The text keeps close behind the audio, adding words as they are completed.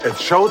It's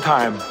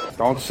showtime.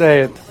 Don't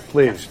say it.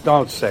 Please,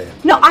 don't say it.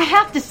 No, I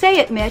have to say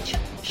it, Mitch.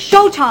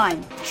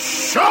 Showtime.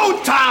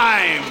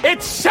 Showtime!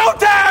 It's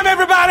showtime,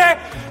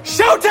 everybody!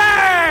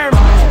 Showtime!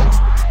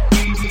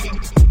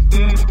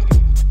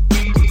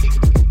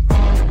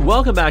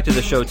 Welcome back to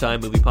the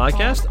Showtime Movie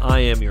Podcast. I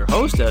am your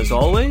host, as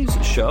always,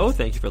 Show.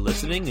 Thank you for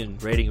listening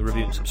and rating,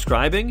 reviewing,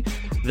 subscribing.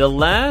 The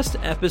last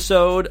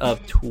episode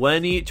of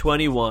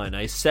 2021.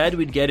 I said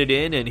we'd get it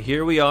in, and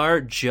here we are,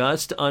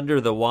 just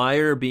under the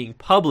wire, being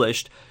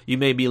published. You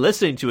may be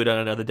listening to it on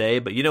another day,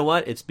 but you know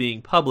what? It's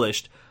being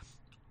published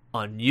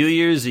on New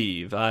Year's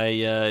Eve.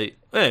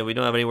 Hey, we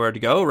don't have anywhere to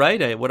go,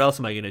 right? What else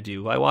am I going to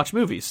do? I watch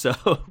movies. So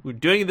we're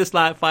doing this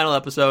final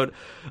episode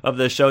of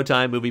the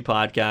Showtime Movie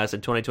Podcast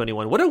in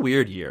 2021. What a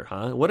weird year,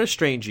 huh? What a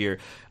strange year.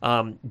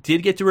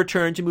 Did get to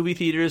return to movie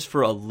theaters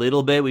for a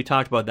little bit. We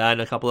talked about that in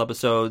a couple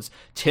episodes.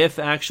 TIFF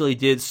actually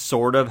did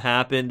sort of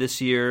happen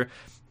this year.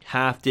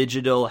 Half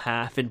digital,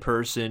 half in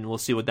person. We'll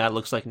see what that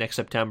looks like next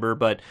September.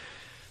 But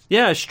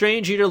yeah, a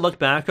strange year to look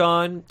back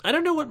on. I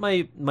don't know what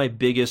my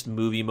biggest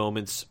movie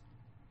moments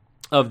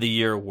of the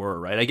year were,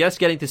 right? I guess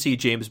getting to see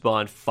James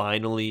Bond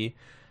finally,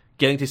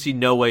 getting to see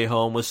No Way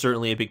Home was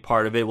certainly a big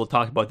part of it. We'll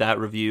talk about that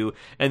review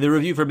and the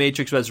review for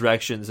Matrix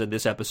Resurrections in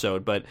this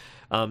episode. But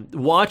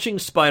watching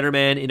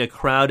Spider-Man in a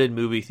crowded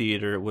movie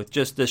theater with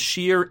just the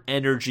sheer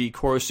energy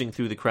coursing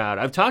through the crowd.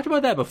 I've talked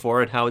about that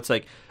before and how it's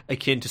like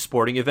akin to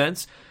sporting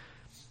events.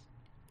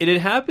 It had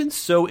happened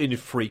so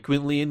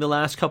infrequently in the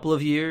last couple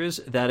of years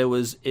that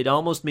it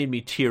almost made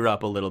me tear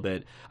up a little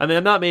bit. I mean,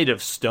 I'm not made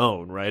of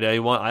stone, right? I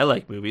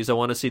like movies. I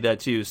want to see that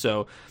too.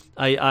 So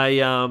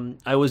I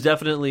was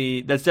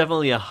that's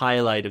definitely a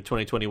highlight of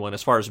 2021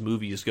 as far as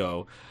movies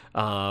go.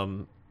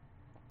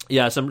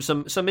 Yeah,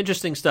 some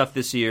interesting stuff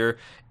this year,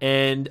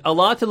 and a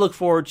lot to look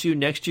forward to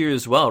next year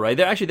as well, right?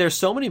 There's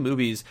so many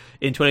movies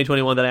in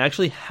 2021 that I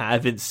actually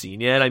haven't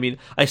seen yet. I mean,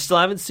 I still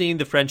haven't seen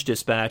The French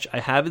Dispatch.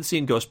 I haven't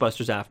seen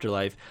Ghostbusters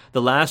Afterlife,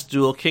 The Last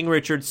Duel, King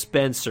Richard,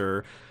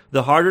 Spencer,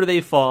 The Harder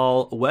They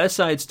Fall, West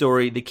Side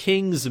Story, The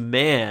King's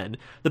Man,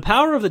 The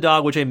Power of the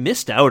Dog, which I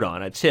missed out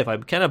on at TIFF.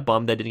 I'm kind of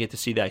bummed I didn't get to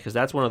see that because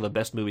that's one of the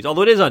best movies,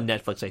 although it is on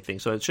Netflix, I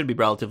think, so it should be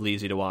relatively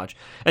easy to watch.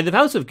 And The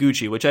House of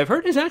Gucci, which I've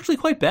heard is actually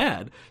quite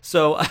bad.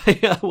 So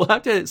I will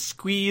have to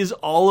squeeze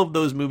all of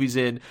those movies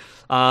in,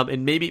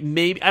 and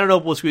maybe I don't know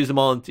if we'll squeeze them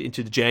all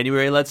into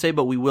January, let's say,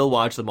 but we will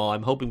watch them all.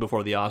 I'm hoping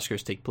before the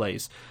Oscars take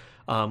place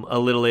a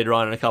little later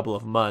on in a couple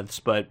of months,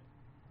 but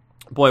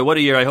boy, what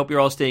a year. I hope you're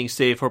all staying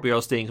safe. Hope you're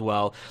all staying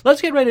well.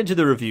 Let's get right into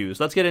the reviews.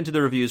 Let's get into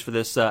the reviews for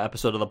this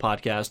episode of the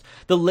podcast.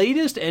 The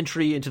latest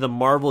entry into the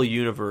Marvel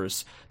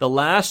Universe. The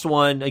last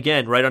one,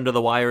 again, right under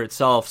the wire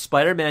itself,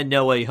 Spider-Man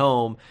No Way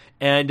Home.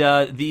 And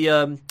I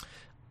don't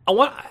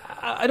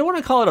want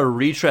to call it a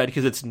retread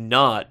because it's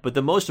not, but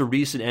the most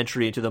recent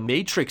entry into the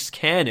Matrix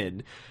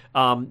canon,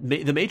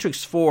 the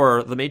Matrix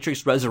 4, the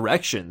Matrix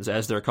Resurrections,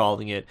 as they're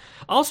calling it.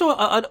 Also,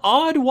 an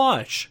odd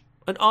watch.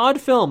 An odd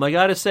film, I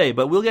gotta say,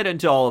 but we'll get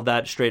into all of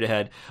that straight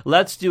ahead.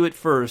 Let's do it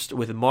first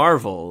with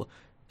Marvel,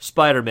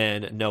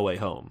 Spider-Man No Way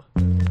Home.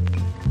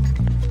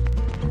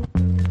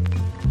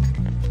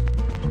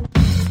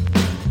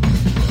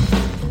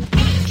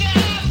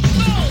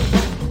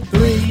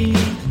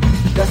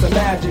 That's a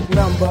magic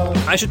number.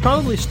 I should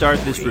probably start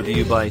this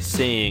review by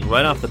saying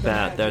right off the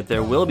bat that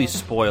there will be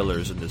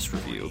spoilers in this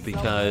review,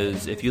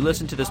 because if you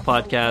listen to this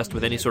podcast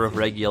with any sort of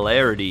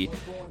regularity,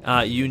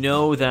 you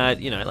know that,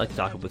 I like to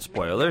talk about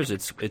spoilers.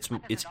 It's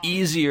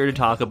easier to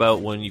talk about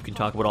when you can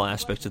talk about all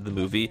aspects of the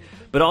movie,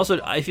 but also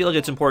I feel like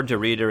it's important to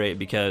reiterate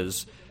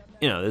because,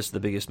 this is the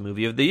biggest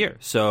movie of the year.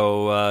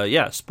 So,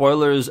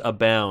 spoilers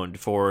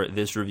abound for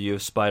this review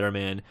of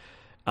Spider-Man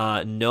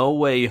No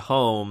Way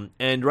Home.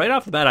 And right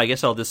off the bat, I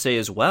guess I'll just say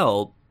as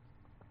well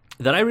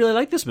that I really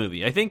like this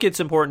movie. I think it's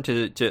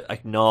important to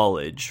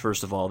acknowledge,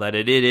 first of all, that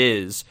it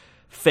is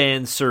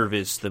fan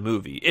service, the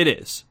movie. It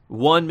is.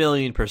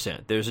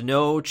 1,000,000%. There's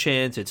no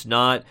chance it's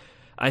not.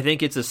 I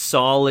think it's a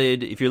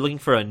solid, if you're looking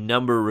for a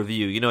number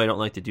review, I don't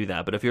like to do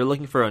that, but if you're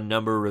looking for a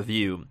number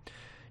review,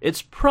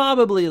 it's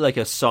probably like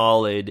a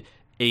solid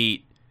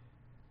 8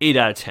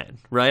 out of 10,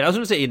 right? I was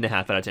going to say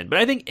 8.5 out of 10, but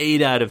I think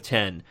 8 out of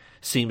 10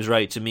 seems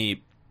right to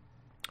me.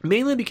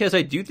 Mainly because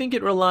I do think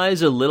it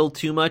relies a little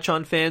too much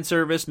on fan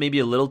service, maybe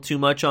a little too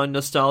much on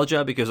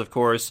nostalgia, because of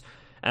course,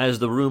 as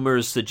the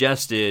rumors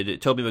suggested,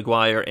 Tobey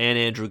Maguire and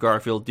Andrew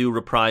Garfield do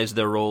reprise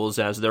their roles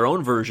as their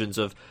own versions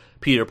of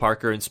Peter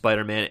Parker and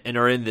Spider-Man and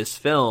are in this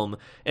film.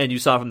 And you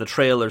saw from the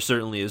trailer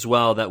certainly as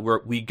well that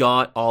we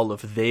got all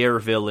of their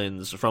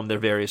villains from their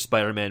various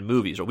Spider-Man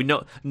movies. Or we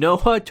know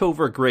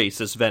Topher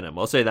Grace as Venom.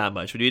 I'll say that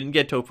much. We didn't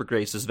get Topher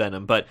Grace as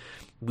Venom, but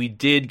we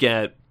did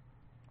get,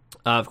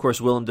 of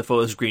course, Willem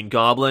Dafoe's Green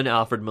Goblin,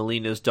 Alfred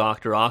Molina's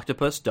Dr.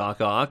 Octopus, Doc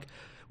Ock.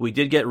 We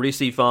did get Rhys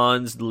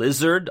Ifans'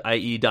 Lizard,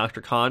 i.e.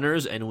 Dr.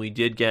 Connors, and we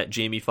did get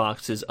Jamie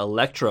Foxx's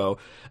Electro.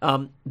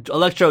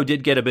 Electro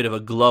did get a bit of a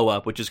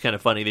glow-up, which is kind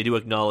of funny. They do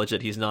acknowledge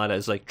that he's not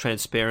as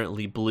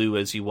transparently blue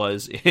as he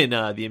was in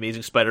The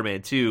Amazing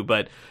Spider-Man 2,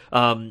 but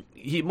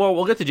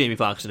we'll get to Jamie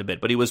Foxx in a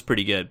bit, but he was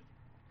pretty good.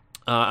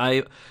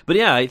 I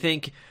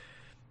think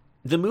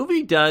The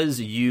movie does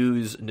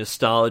use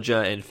nostalgia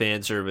and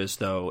fan service,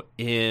 though,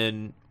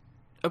 in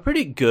a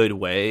pretty good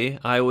way,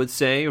 I would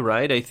say,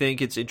 right? I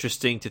think it's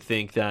interesting to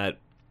think that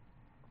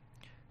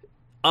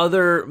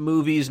other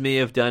movies may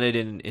have done it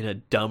in a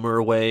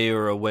dumber way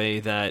or a way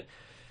that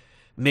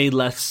made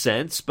less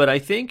sense, but I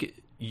think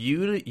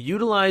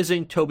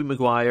utilizing Tobey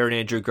Maguire and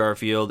Andrew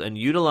Garfield and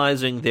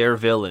utilizing their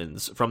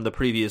villains from the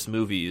previous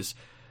movies,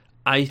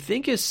 I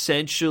think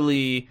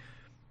essentially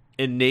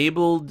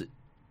enabled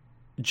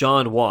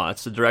John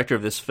Watts, the director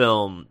of this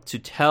film, to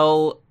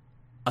tell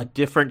a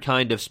different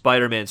kind of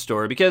Spider-Man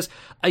story. Because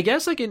I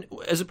guess, like,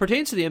 as it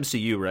pertains to the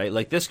MCU, right,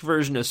 like this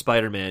version of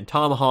Spider-Man,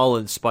 Tom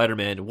Holland's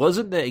Spider-Man,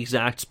 wasn't the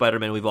exact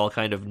Spider-Man we've all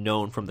kind of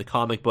known from the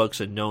comic books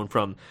and known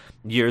from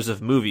years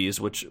of movies,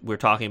 which we're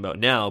talking about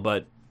now,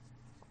 but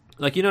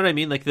like, you know what I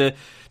mean? Like, the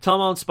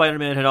Tom Holland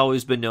Spider-Man had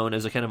always been known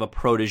as a kind of a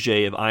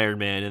protege of Iron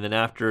Man, and then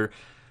after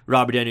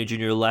Robert Downey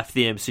Jr. left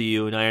the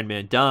MCU and Iron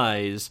Man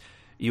dies,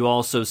 you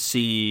also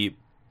see,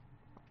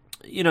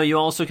 you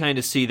also kind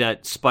of see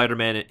that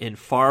Spider-Man in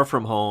Far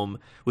From Home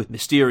with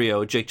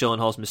Mysterio, Jake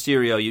Gyllenhaal's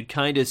Mysterio, you'd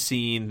kind of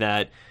seen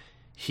that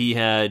he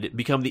had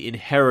become the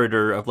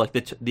inheritor of, like,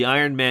 the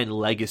Iron Man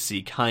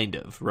legacy, kind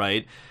of,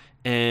 right?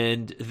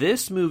 And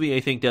this movie, I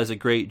think, does a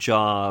great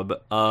job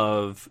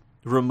of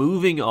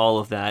removing all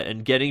of that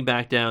and getting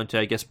back down to,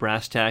 I guess,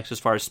 brass tacks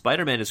as far as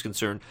Spider-Man is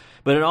concerned.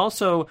 But it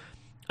also,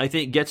 I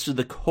think, gets to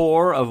the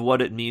core of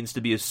what it means to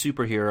be a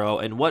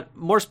superhero and what,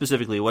 more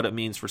specifically, what it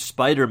means for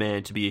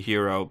Spider-Man to be a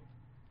hero.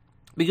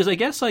 Because I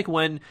guess, like,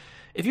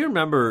 if you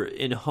remember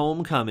in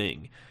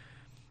Homecoming,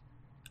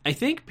 I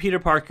think Peter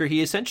Parker,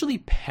 he essentially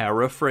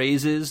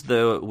paraphrases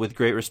the with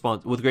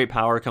great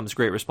power comes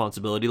great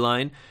responsibility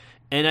line.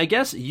 And I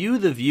guess you,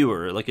 the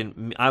viewer, like,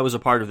 I was a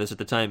part of this at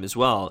the time as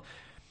well,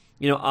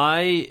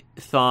 I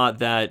thought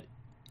that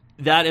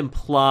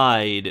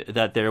implied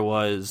that there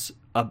was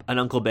an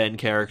Uncle Ben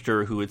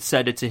character who had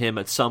said it to him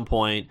at some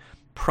point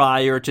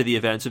prior to the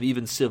events of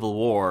even Civil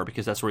War,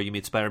 because that's where you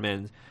meet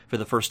Spider-Man for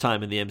the first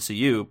time in the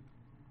MCU.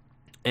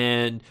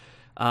 And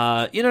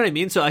you know what I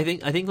mean? So I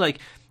think like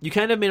you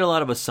kind of made a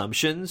lot of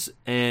assumptions,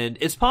 and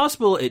it's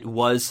possible it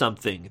was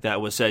something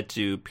that was said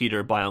to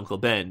Peter by Uncle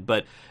Ben.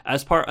 But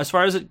as far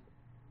as it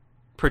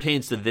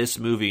pertains to this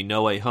movie,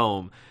 No Way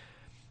Home,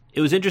 it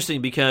was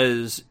interesting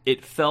because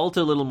it felt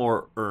a little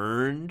more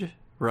earned,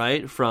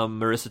 right, from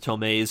Marissa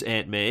Tomei's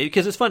Aunt May.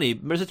 Because it's funny,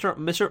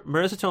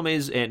 Marissa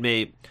Tomei's Aunt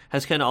May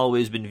has kind of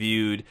always been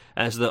viewed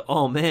as the,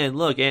 oh man,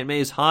 look, Aunt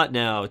May's hot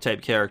now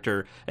type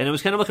character. And it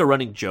was kind of like a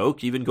running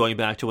joke, even going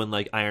back to when,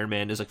 like, Iron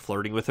Man is, like,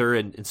 flirting with her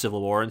in Civil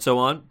War and so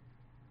on.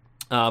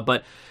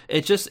 But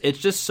it's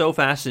just so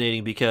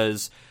fascinating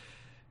because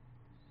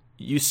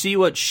you see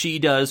what she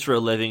does for a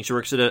living. She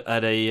works at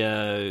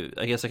a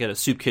I guess, like, at a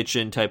soup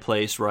kitchen type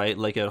place, right?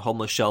 Like a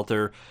homeless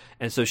shelter.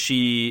 And so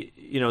she,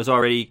 is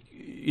already,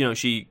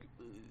 she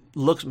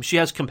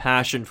has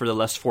compassion for the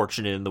less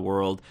fortunate in the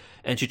world.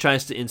 And she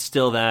tries to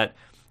instill that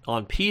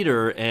on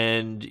Peter.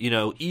 And,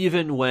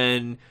 even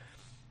when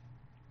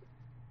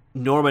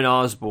Norman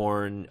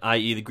Osborn,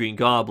 i.e. the Green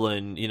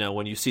Goblin,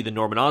 when you see the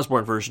Norman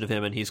Osborn version of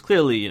him, and he's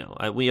clearly,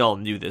 we all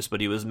knew this, but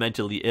he was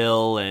mentally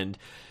ill, and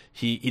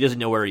he doesn't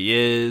know where he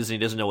is, and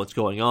he doesn't know what's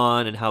going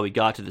on, and how he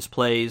got to this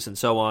place, and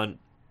so on.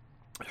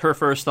 Her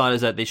first thought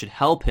is that they should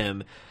help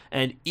him,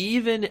 and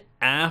even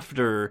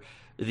after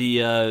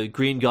the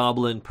Green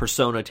Goblin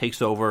persona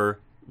takes over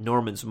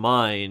Norman's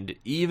mind,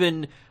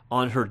 even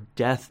on her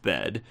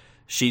deathbed,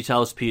 she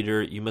tells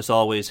Peter, you must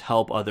always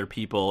help other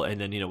people, and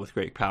then, with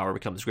great power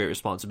becomes great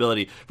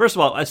responsibility. First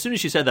of all, as soon as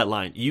she said that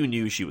line, you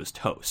knew she was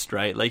toast,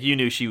 right? Like, you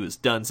knew she was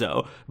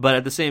donezo. But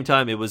at the same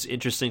time, it was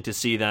interesting to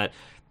see that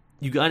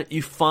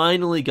you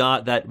finally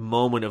got that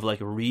moment of, like,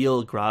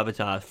 real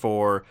gravitas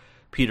for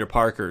Peter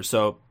Parker.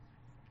 So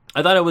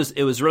I thought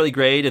it was really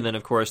great. And then,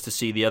 of course, to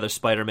see the other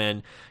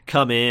Spider-Men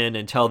come in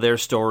and tell their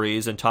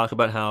stories and talk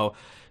about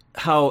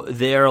how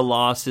their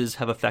losses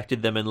have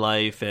affected them in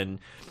life, and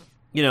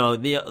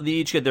they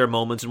each get their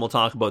moments, and we'll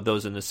talk about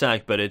those in a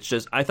sec, but it's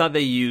just, I thought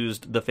they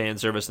used the fan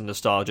service and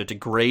nostalgia to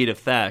great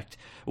effect,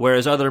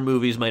 whereas other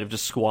movies might have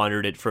just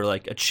squandered it for,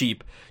 like, to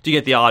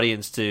get the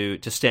audience to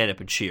stand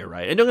up and cheer,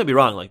 right? And don't get me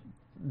wrong, like,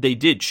 they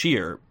did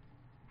cheer.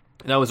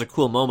 That was a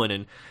cool moment,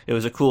 and it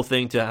was a cool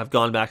thing to have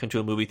gone back into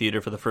a movie theater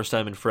for the first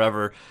time in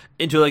forever,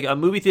 into, like, a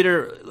movie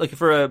theater, like,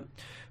 for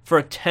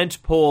a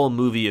tentpole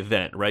movie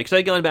event, right? Because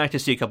I'd gone back to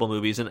see a couple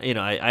movies, and,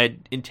 I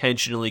had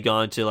intentionally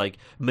gone to, like,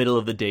 middle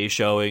of the day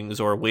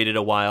showings, or waited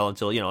a while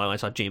until, I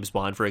saw James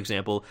Bond, for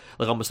example,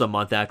 like, almost a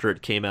month after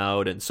it came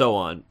out, and so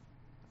on.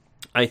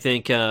 I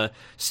think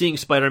seeing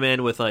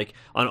Spider-Man with, like,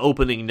 on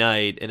opening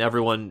night and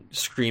everyone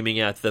screaming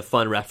at the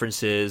fun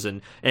references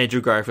and Andrew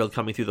Garfield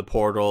coming through the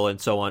portal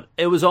and so on,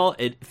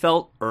 it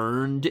felt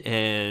earned,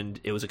 and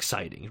it was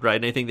exciting, right?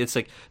 And I think it's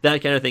like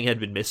that kind of thing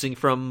had been missing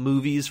from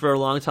movies for a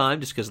long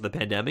time just because of the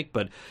pandemic.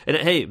 And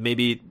hey,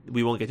 maybe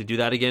we won't get to do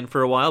that again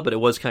for a while, but it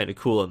was kind of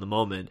cool in the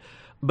moment.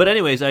 But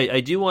anyways, I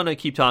do want to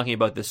keep talking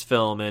about this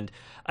film, and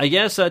I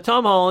guess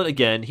Tom Holland,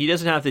 again, he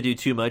doesn't have to do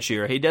too much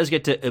here. He does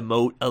get to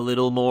emote a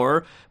little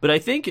more, but I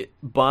think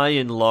by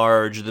and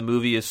large, the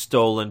movie is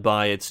stolen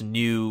by its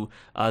the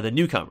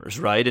newcomers,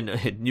 right?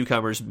 And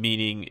newcomers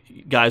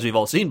meaning guys we've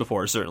all seen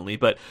before, certainly,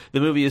 but the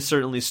movie is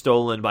certainly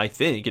stolen by, I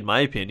think, in my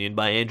opinion,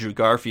 by Andrew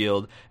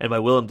Garfield and by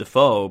Willem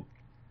Dafoe.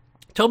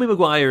 Tobey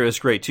Maguire is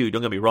great too,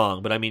 don't get me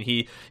wrong, but I mean,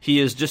 he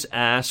is just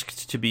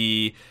asked to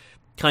be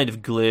kind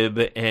of glib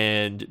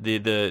and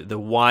the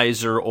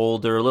wiser,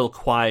 older, a little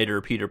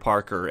quieter Peter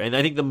Parker. And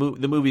I think the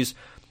movie's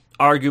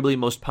arguably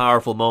most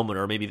powerful moment,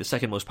 or maybe the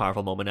second most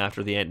powerful moment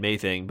after the Aunt May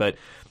thing, but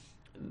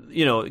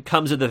it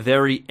comes at the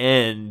very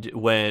end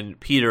when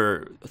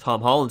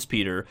Tom Holland's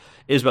Peter,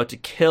 is about to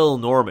kill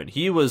Norman.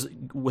 He was,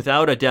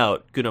 without a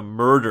doubt, going to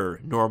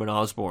murder Norman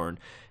Osborn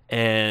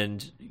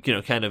and,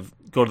 kind of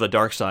go to the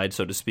dark side,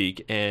 so to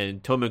speak.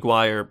 And Tobey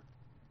Maguire,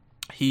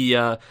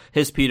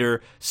 his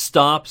Peter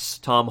stops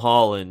Tom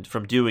Holland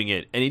from doing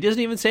it, and he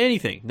doesn't even say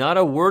anything. Not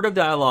a word of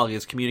dialogue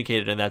is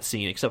communicated in that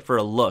scene except for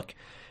a look.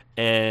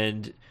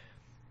 And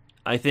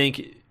I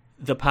think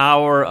the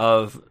power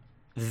of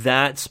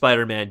that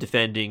Spider-Man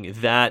defending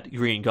that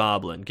Green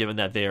Goblin, given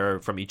that they are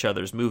from each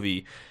other's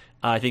movie,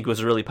 I think was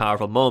a really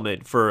powerful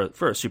moment for a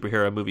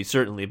superhero movie,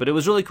 certainly. But it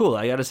was really cool.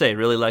 I gotta say, I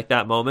really liked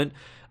that moment.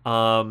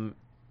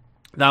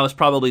 That was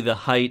probably the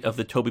height of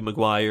the Tobey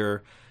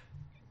Maguire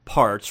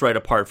parts, right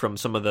apart from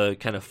some of the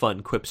kind of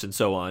fun quips and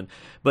so on.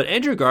 But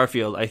Andrew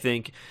Garfield, I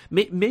think,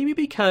 maybe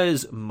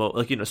because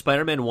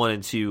Spider-Man 1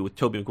 and 2 with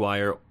Tobey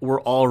Maguire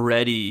were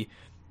already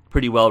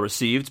pretty well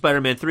received.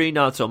 Spider-Man 3,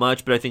 not so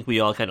much, but I think we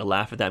all kind of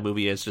laugh at that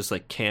movie as just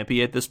like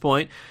campy at this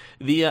point.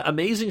 The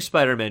Amazing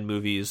Spider-Man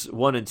movies,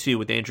 1 and 2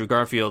 with Andrew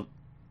Garfield,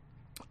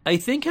 I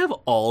think have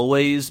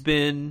always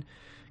been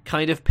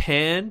kind of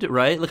panned,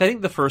 right? Like, I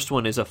think the first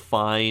one is a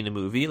fine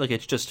movie, like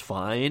it's just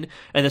fine,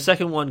 and the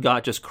second one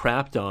got just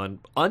crapped on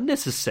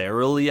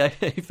unnecessarily, I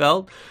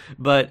felt,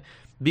 but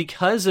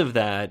because of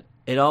that,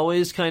 it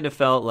always kind of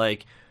felt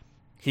like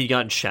he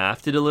got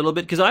shafted a little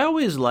bit, because I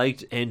always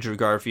liked Andrew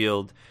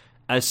Garfield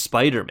as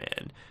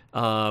Spider-Man,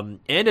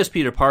 and as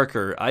Peter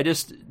Parker.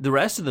 The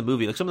rest of the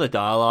movie, like some of the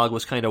dialogue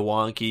was kind of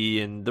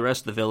wonky, and the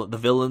rest of the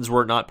villains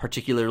were not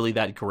particularly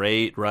that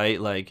great,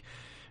 right? Like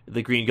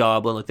the Green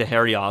Goblin, like the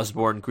Harry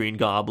Osborn Green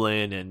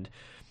Goblin, and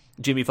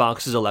Jimmy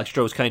Fox's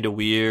Electro was kind of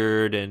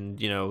weird, and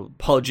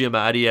Paul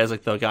Giamatti as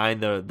like the guy in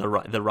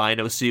the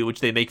rhino suit, which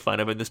they make fun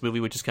of in this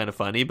movie, which is kind of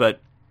funny. But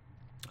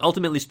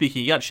ultimately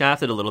speaking, he got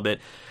shafted a little bit.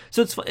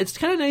 So it's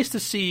kind of nice to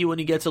see when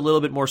he gets a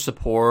little bit more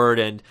support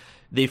and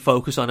they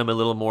focus on him a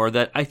little more,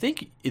 that I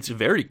think it's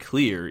very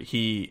clear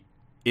he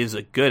is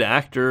a good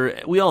actor.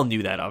 We all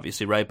knew that,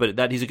 obviously, right? But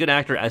that he's a good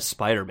actor as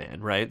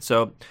Spider-Man, right?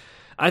 So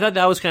I thought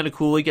that was kind of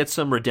cool. He gets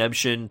some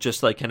redemption,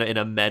 just like kind of in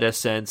a meta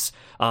sense.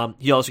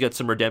 He also gets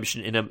some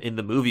redemption in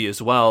the movie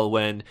as well,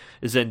 when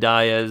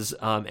Zendaya's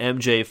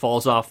MJ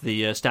falls off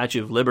the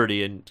Statue of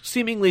Liberty, and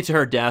seemingly to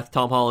her death,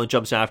 Tom Holland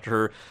jumps after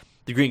her.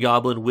 The Green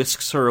Goblin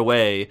whisks her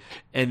away,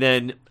 and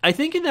then I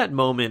think in that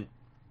moment,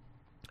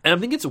 and I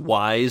think it's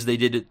wise they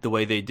did it the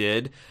way they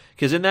did,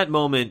 because in that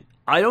moment,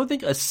 I don't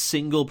think a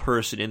single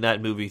person in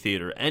that movie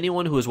theater,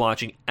 anyone who was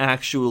watching,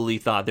 actually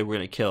thought they were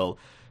going to kill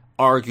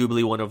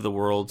arguably one of the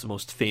world's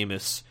most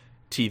famous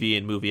TV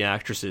and movie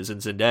actresses in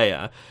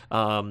Zendaya,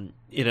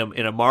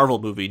 in a Marvel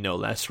movie, no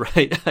less,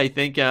 right? I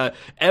think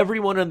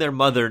everyone and their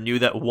mother knew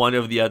that one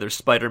of the other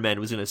Spider-Men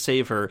was going to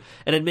save her,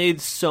 and it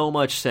made so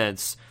much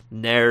sense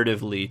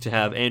narratively to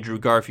have Andrew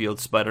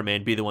Garfield's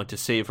Spider-Man be the one to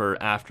save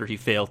her after he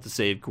failed to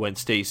save Gwen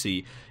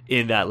Stacy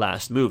in that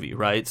last movie,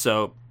 right?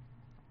 So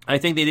I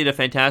think they did a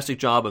fantastic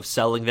job of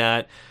selling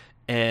that,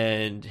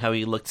 and how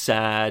he looked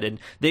sad, and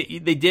they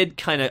did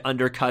kind of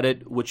undercut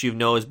it, which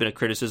has been a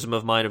criticism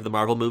of mine of the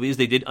Marvel movies.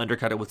 They did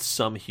undercut it with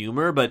some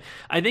humor, but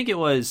I think it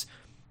was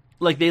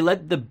like they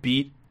let the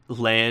beat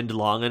land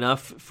long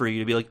enough for you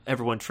to be like,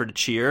 everyone for to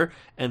cheer,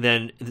 and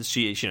then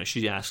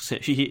he asks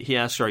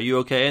her, "Are you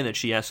okay?" And then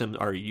she asks him,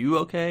 "Are you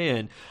okay?"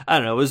 And I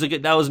don't know,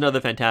 that was another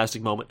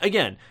fantastic moment.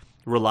 Again,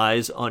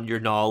 relies on your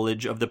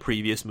knowledge of the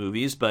previous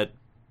movies, but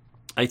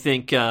I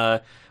think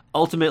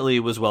ultimately it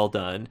was well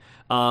done.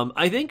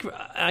 I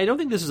don't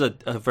think this is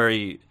a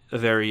very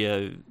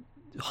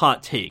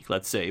hot take,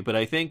 let's say, but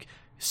I think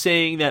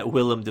saying that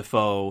Willem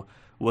Dafoe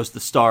was the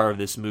star of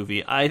this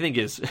movie, I think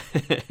is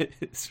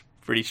it's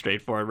pretty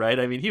straightforward, right?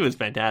 I mean, he was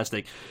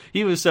fantastic.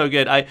 He was so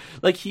good.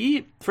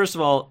 First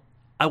of all,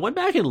 I went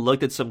back and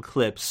looked at some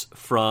clips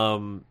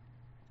from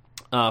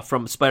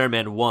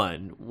Spider-Man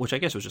 1, which I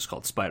guess was just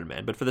called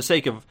Spider-Man, but for the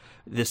sake of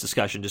this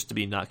discussion, just to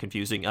be not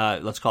confusing,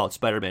 let's call it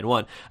Spider-Man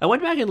 1. I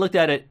went back and looked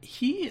at it.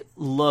 He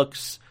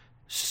looks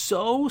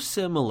so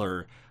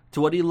similar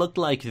to what he looked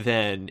like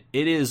then.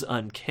 It is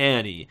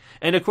uncanny.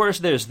 And of course,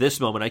 there's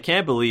this moment. I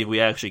can't believe we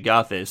actually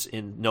got this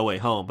in No Way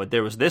Home, but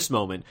there was this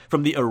moment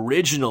from the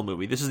original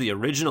movie. This is the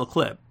original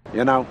clip.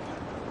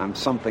 I'm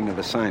something of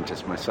a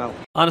scientist myself.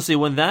 Honestly,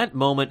 when that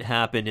moment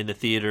happened in the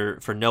theater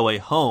for No Way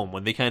Home,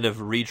 when they kind of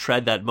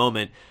retread that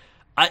moment,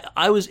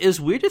 it's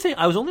weird to think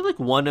I was only like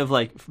one of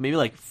like maybe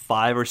like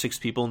 5 or 6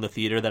 people in the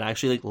theater that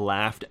actually like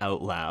laughed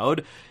out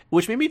loud,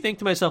 which made me think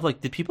to myself,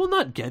 like, did people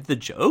not get the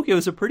joke? It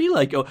was a pretty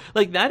like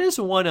that is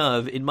one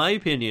of, in my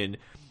opinion,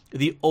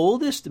 the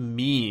oldest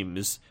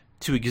memes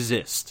to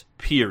exist,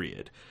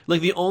 period.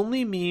 Like, the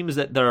only memes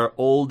that are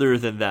older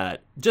than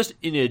that, just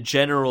in a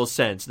general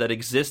sense, that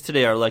exist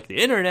today are like,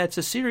 the internet's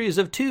a series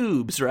of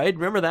tubes, right?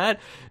 Remember that?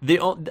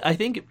 I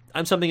think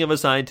I'm something of a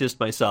scientist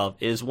myself,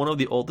 is one of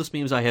the oldest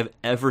memes I have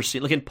ever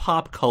seen, like in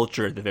pop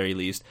culture at the very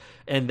least.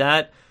 And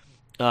that,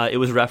 it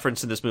was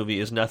referenced in this movie,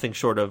 is nothing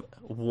short of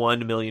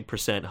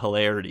 1,000,000%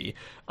 hilarity.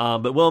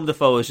 But Willem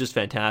Dafoe is just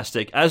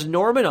fantastic. As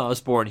Norman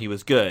Osborn, he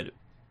was good.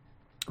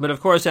 But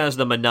of course, as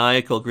the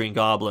maniacal Green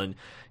Goblin,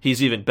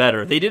 he's even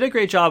better. They did a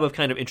great job of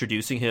kind of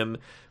introducing him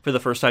for the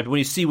first time. When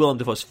you see Willem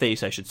Dafoe's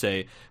face, I should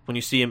say, when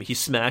you see him, he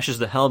smashes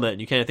the helmet, and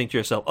you kind of think to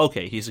yourself,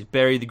 okay, he's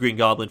buried the Green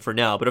Goblin for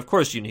now, but of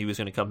course you knew he was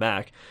going to come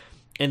back.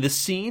 And the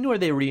scene where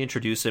they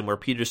reintroduce him, where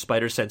Peter's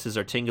spider senses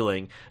are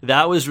tingling,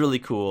 that was really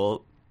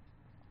cool.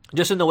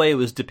 Just in the way it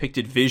was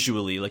depicted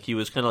visually, like he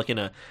was kind of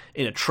like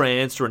in a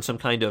trance or in some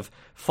kind of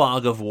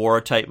fog of war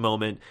type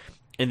moment,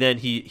 and then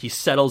he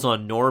settles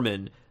on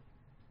Norman.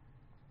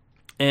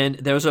 And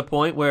there was a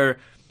point where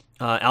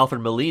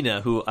Alfred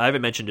Molina, who I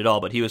haven't mentioned at all,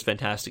 but he was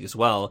fantastic as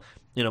well,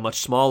 in a much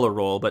smaller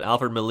role, but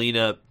Alfred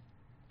Molina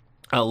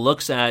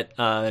looks at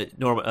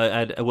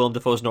Willem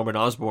Dafoe's Norman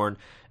Osborn,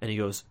 and he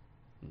goes,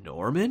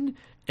 "Norman?"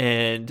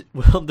 And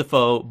Willem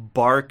Dafoe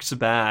barks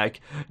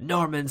back,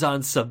 "Norman's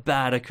on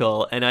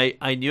sabbatical." And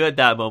I knew at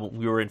that moment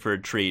we were in for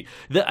a treat.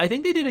 I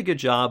think they did a good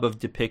job of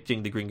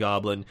depicting the Green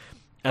Goblin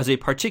as a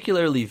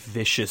particularly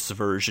vicious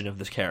version of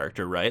this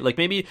character, right? Like,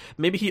 maybe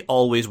he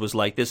always was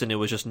like this, and it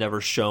was just never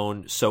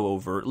shown so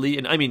overtly.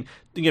 And I mean,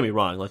 don't get me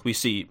wrong, like, we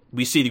see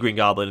the Green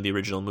Goblin in the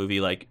original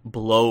movie, like,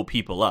 blow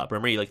people up.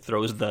 Remember, he like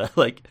throws the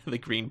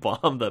green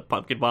bomb, the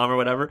pumpkin bomb or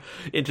whatever,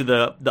 into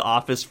the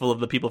office full of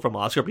the people from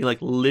Oscorp. He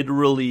like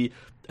literally,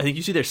 I think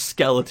you see their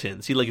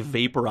skeletons. He like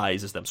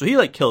vaporizes them. So he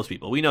like kills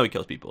people. We know he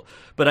kills people.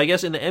 But I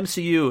guess in the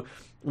MCU,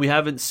 we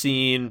haven't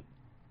seen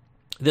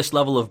this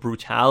level of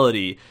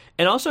brutality.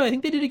 And also, I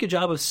think they did a good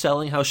job of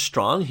selling how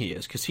strong he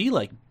is, because he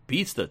like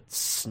beats the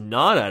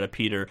snot out of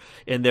Peter,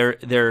 and the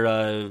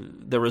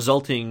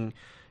resulting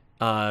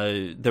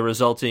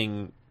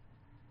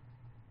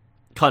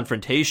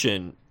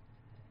confrontation.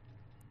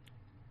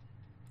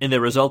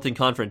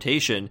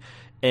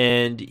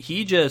 And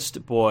he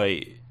just,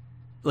 boy,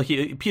 like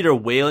Peter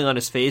wailing on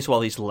his face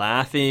while he's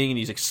laughing, and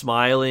he's like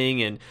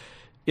smiling, and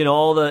you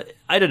know,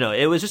 I don't know,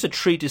 it was just a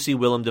treat to see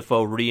Willem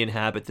Dafoe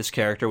re-inhabit this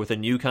character with a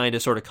new kind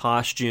of sort of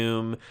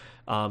costume,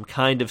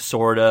 kind of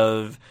sort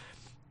of,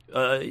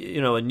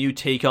 a new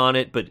take on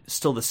it, but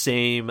still the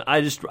same.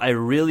 I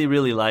really,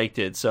 really liked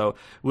it. So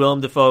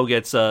Willem Dafoe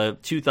gets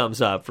 2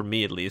 thumbs up from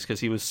me, at least, because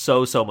he was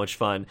so much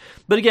fun.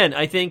 But again,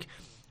 I think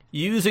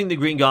using the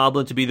Green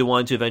Goblin to be the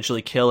one to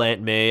eventually kill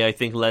Aunt May, I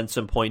think lends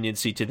some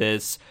poignancy to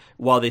this,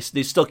 while they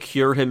still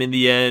cure him in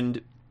the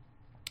end.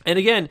 And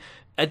again,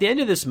 at the end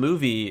of this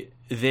movie,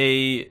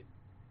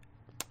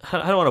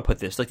 how do I want to put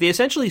this? Like, they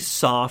essentially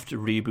soft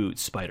reboot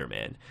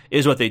Spider-Man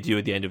is what they do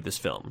at the end of this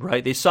film,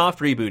 right? They soft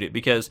reboot it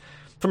because,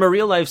 from a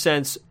real-life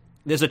sense,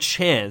 there's a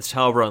chance,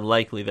 however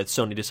unlikely, that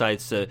Sony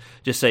decides to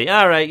just say,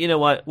 all right, you know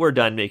what, we're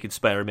done making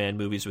Spider-Man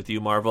movies with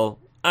you, Marvel.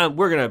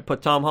 We're going to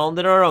put Tom Holland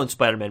in our own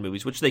Spider-Man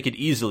movies, which they could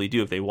easily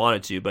do if they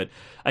wanted to. But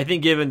I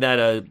think given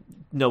that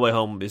No Way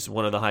Home is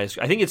one of the highest,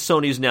 I think it's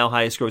Sony's now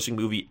highest grossing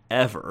movie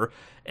ever,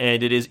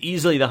 and it is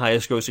easily the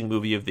highest grossing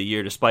movie of the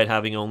year, despite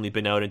having only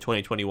been out in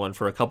 2021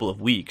 for a couple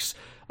of weeks.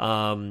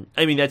 I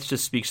mean, that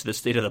just speaks to the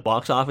state of the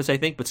box office, I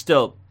think, but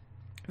still,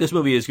 this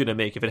movie is going to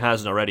make, if it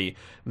hasn't already,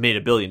 made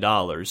 $1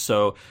 billion.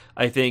 So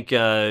I think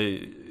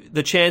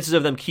the chances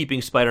of them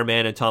keeping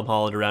Spider-Man and Tom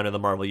Holland around in the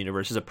Marvel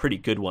Universe is a pretty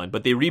good one.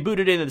 But they rebooted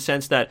it in the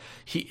sense that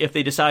if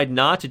they decide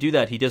not to do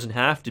that, he doesn't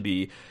have to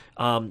be.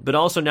 But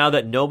also now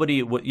that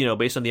nobody,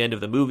 based on the end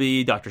of the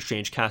movie, Doctor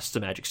Strange casts a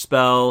magic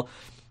spell.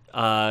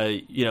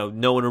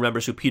 No one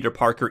remembers who Peter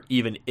Parker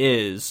even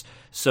is.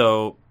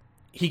 So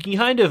he can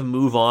kind of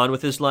move on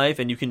with his life,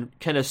 and you can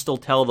kind of still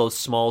tell those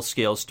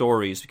small-scale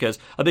stories, because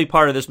a big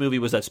part of this movie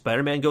was that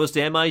Spider-Man goes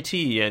to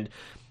MIT, and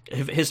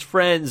his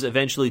friends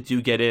eventually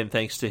do get in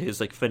thanks to his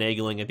like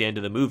finagling at the end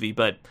of the movie,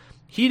 but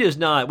he does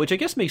not, which I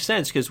guess makes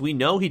sense because we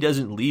know he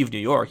doesn't leave New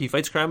York. He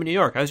fights crime in New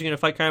York. How's he going to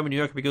fight crime in New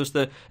York if he goes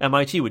to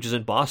MIT, which is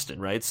in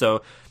Boston, right?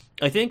 So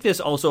I think this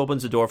also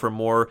opens the door for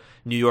more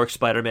New York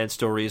Spider-Man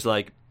stories,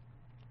 like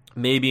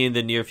maybe in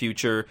the near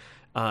future,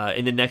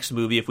 in the next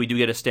movie, if we do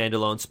get a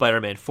standalone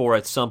Spider-Man 4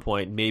 at some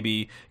point,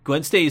 maybe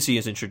Gwen Stacy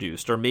is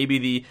introduced, or maybe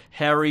the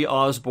Harry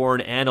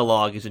Osborn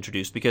analog is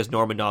introduced, because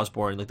Norman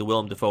Osborn, like the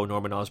Willem Dafoe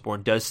Norman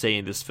Osborn, does say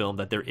in this film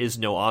that there is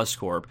no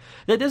Oscorp.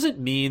 That doesn't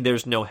mean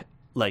there's no,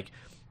 like,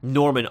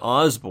 Norman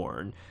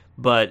Osborn,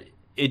 but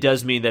it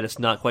does mean that it's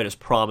not quite as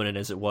prominent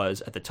as it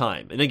was at the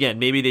time. And again,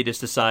 maybe they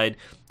just decide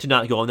to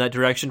not go in that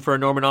direction for a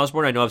Norman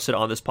Osborn. I know I've said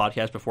on this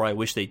podcast before I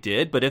wish they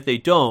did, but if they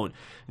don't,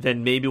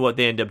 then maybe what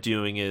they end up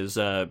doing is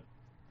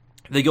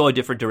they go a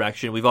different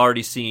direction. We've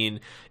already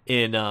seen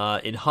in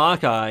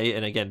Hawkeye,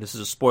 and again, this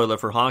is a spoiler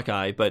for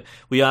Hawkeye, but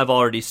we have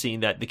already seen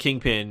that the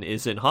Kingpin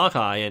is in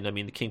Hawkeye, and I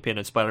mean, the Kingpin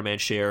and Spider-Man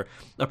share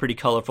a pretty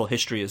colorful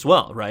history as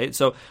well, right?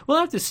 So we'll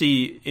have to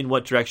see in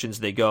what directions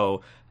they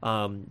go,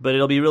 but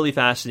it'll be really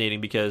fascinating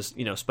because,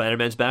 you know,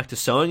 Spider-Man's back to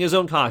sewing his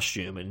own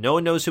costume, and no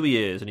one knows who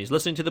he is, and he's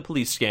listening to the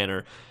police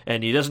scanner,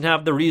 and he doesn't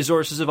have the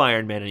resources of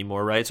Iron Man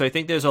anymore, right? So I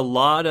think there's a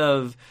lot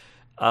of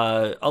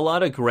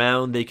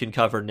ground they can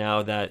cover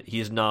now that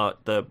he's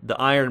not the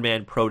Iron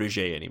Man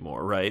protege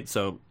anymore, right?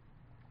 So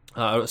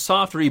a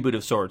soft reboot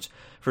of sorts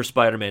for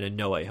Spider-Man and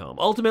No Way Home.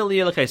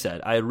 Ultimately, like I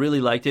said, I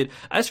really liked it.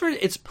 As for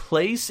its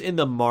place in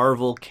the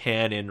Marvel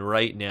canon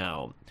right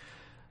now,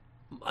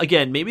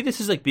 again, maybe this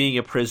is like being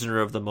a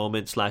prisoner of the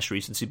moment /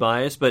 recency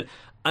bias, but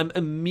I'm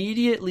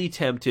immediately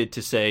tempted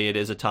to say it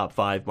is a top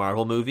 5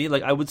 Marvel movie.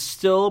 Like, I would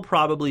still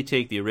probably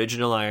take the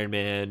original Iron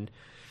Man.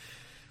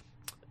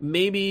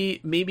 Maybe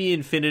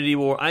Infinity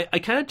War. I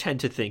kind of tend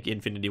to think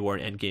Infinity War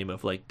and Endgame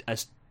of like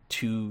as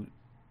two,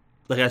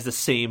 like as the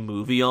same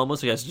movie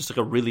almost, like as just like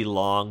a really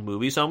long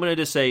movie. So I'm gonna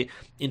just say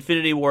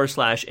Infinity War /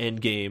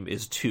 Endgame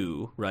is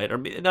 2, right? Or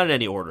not in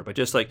any order, but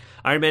just like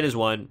Iron Man is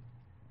 1,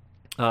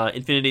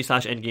 Infinity /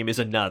 Endgame is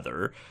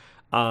another.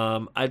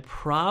 I'd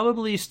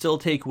probably still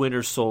take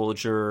Winter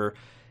Soldier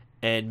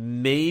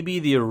and maybe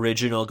the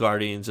original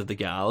Guardians of the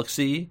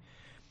Galaxy.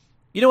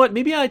 You know what?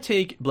 Maybe I'd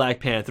take Black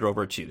Panther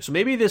over 2. So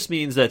maybe this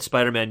means that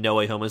Spider-Man No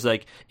Way Home is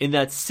like in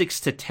that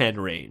 6 to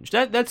 10 range.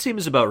 That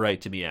seems about right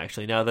to me,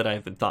 actually. Now that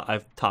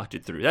I've talked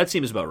it through, that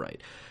seems about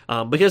right.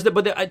 But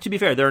to be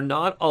fair, there are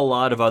not a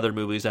lot of other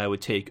movies I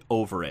would take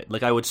over it.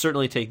 Like, I would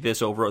certainly take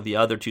this over the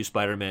other 2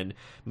 Spider-Man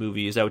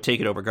movies. I would take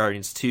it over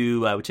Guardians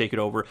 2. I would take it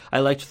over. I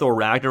liked Thor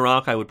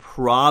Ragnarok. I would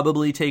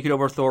probably take it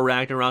over Thor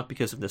Ragnarok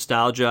because of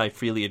nostalgia. I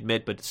freely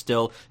admit, but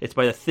still, it's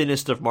by the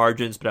thinnest of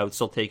margins. But I would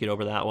still take it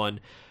over that one.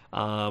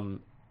 And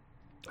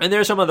there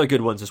are some other good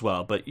ones as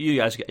well, but you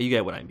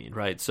get what I mean,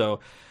 right?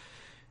 So,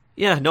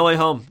 yeah, No Way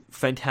Home,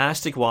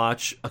 fantastic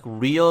watch, a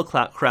real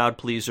crowd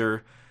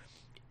pleaser.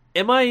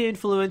 Am I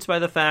influenced by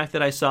the fact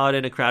that I saw it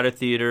in a crowded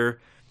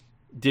theater,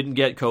 didn't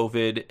get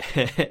COVID,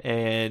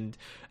 and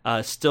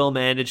still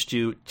managed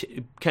to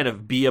kind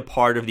of be a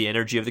part of the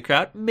energy of the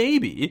crowd?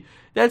 Maybe.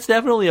 That's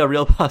definitely a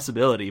real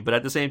possibility. But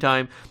at the same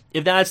time,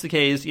 if that's the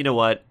case, you know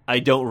what? I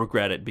don't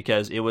regret it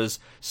because it was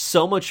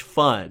so much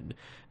fun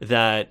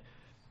that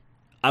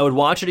I would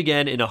watch it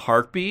again in a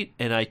heartbeat,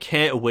 and I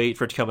can't wait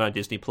for it to come out on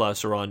Disney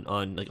Plus or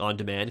on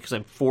demand because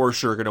I'm for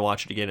sure going to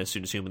watch it again as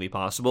soon as humanly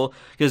possible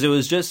because it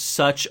was just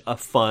such a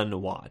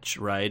fun watch,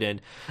 right? And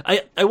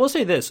I will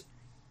say this,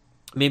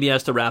 maybe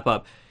as to wrap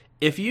up,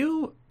 if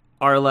you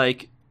are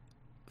like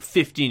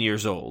 15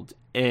 years old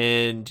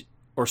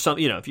or some,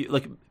 you know, if you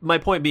like, my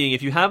point being,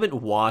 if you haven't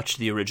watched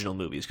the original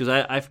movies, because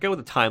I forget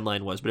what the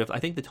timeline was, but I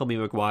think the Tobey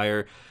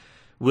Maguire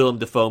Willem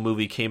Dafoe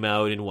movie came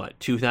out in,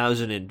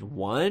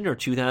 2001 or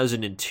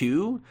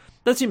 2002?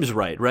 That seems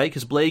right?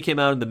 Because Blade came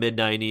out in the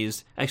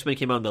mid-90s, X-Men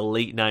came out in the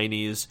late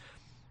 90s,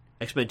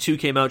 X-Men 2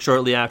 came out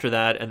shortly after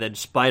that, and then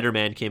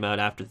Spider-Man came out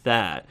after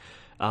that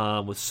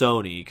with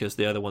Sony, because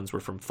the other ones were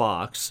from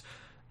Fox.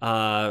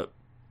 That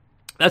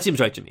seems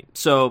right to me.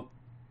 So,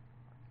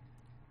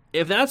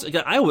 if that's...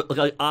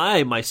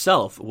 I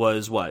myself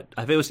was,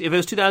 if it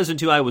was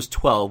 2002, I was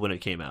 12 when it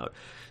came out.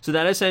 So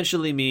that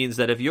essentially means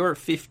that if you're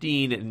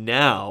 15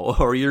 now,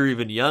 or you're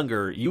even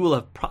younger, you will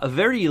have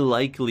very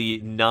likely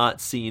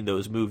not seen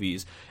those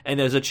movies. And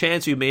there's a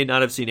chance you may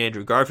not have seen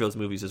Andrew Garfield's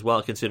movies as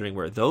well, considering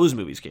where those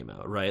movies came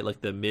out, right?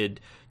 Like the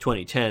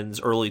mid-2010s,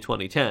 early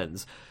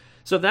 2010s.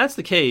 So if that's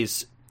the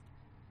case,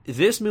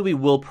 this movie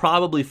will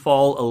probably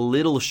fall a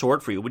little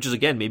short for you, which is,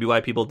 again, maybe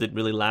why people didn't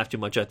really laugh too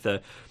much at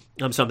the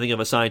I'm something of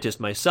a scientist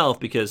myself,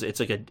 because it's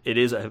like it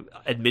is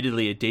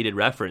admittedly a dated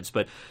reference.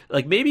 But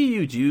like maybe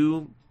you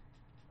do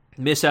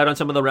miss out on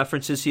some of the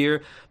references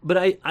here,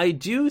 but I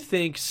do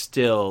think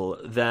still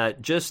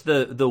that just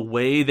the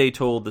way they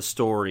told the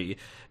story,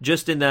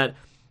 just in that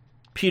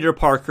Peter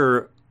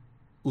Parker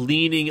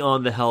leaning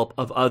on the help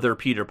of other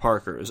Peter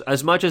Parkers,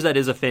 as much as that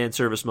is a fan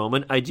service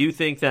moment, I do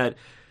think that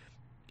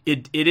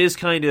it is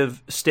kind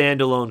of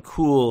standalone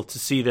cool to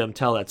see them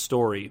tell that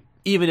story,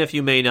 even if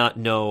you may not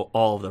know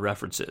all of the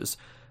references.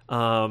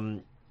 I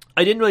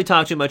didn't really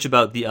talk too much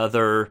about the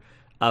other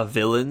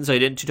villains. I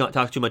didn't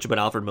talk too much about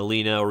Alfred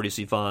Molina or Reese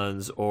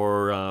Ifans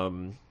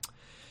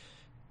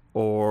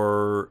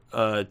or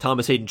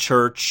Thomas Hayden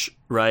Church,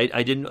 right?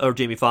 Or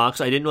Jamie Foxx.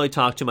 I didn't really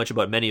talk too much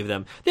about many of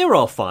them. They were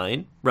all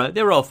fine, right?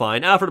 They were all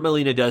fine. Alfred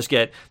Molina does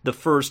get the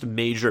first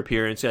major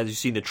appearance. As you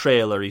see in the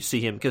trailer, you see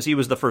him, because he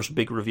was the first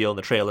big reveal in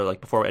the trailer, like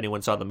before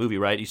anyone saw the movie,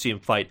 right? You see him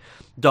fight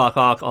Doc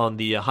Ock on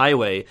the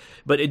highway.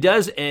 But it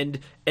does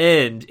end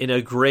in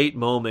a great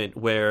moment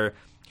where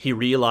he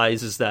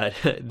realizes that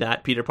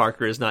that Peter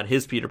Parker is not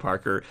his Peter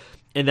Parker,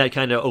 and that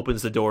kind of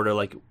opens the door to,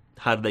 like,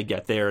 how did they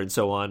get there and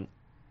so on.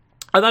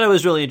 I thought it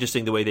was really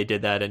interesting the way they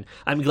did that, and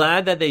I'm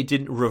glad that they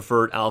didn't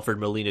revert Alfred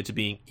Molina to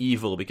being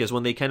evil, because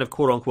when they kind of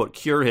quote-unquote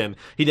cure him,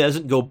 he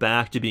doesn't go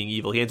back to being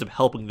evil. He ends up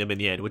helping them in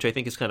the end, which I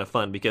think is kind of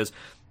fun, because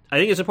I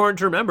think it's important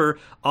to remember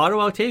Otto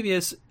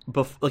Octavius,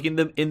 like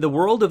in the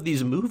world of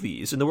these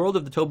movies, in the world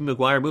of the Tobey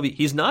Maguire movie,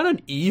 he's not an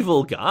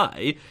evil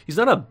guy. He's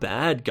not a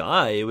bad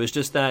guy. It was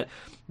just that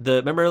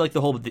remember like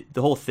the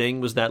whole thing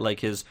was that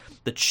like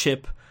the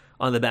chip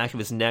on the back of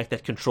his neck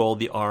that controlled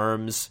the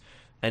arms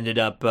ended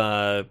up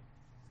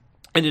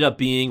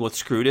being what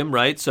screwed him,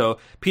 right? So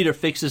Peter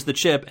fixes the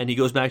chip and he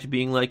goes back to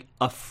being like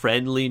a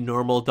friendly,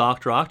 normal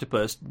Dr.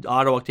 Octopus,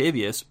 Otto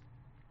Octavius.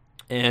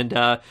 And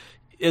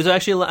it's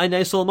actually a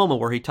nice little moment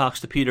where he talks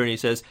to Peter and he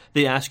says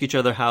they ask each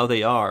other how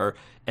they are,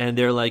 and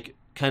they're like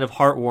kind of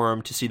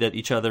heartwarmed to see that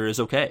each other is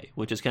okay,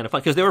 which is kind of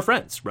fun because they were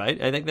friends,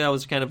 right? I think that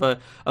was kind of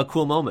a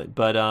cool moment.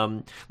 But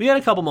we had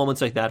a couple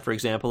moments like that, for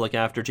example, like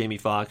after Jamie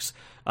Foxx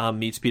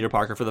meets Peter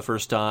Parker for the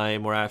first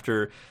time, or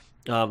after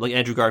like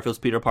Andrew Garfield's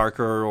Peter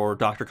Parker or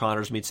Dr.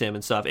 Connors meets him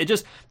and stuff.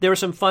 There were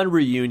some fun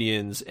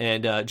reunions,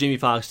 and Jamie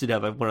Foxx did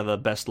have one of the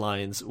best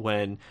lines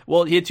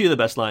he had two of the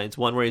best lines.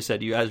 One where he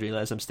said, "You guys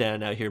realize I'm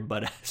standing out here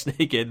butt-ass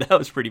naked." That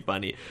was pretty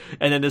funny.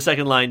 And then the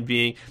second line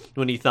being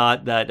when he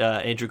thought that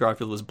Andrew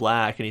Garfield was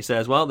black, and he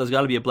says, "Well, there's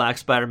got to be a black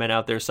Spider-Man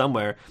out there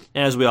somewhere."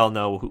 And as we all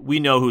know, we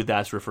know who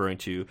that's referring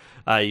to,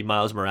 i.e.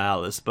 Miles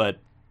Morales. But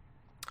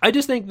I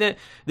just think that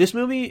this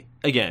movie,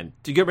 again,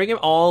 to bring it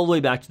all the way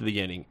back to the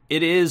beginning,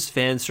 it is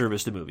fan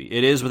service, the movie.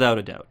 It is without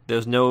a doubt.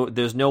 There's no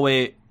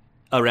way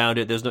around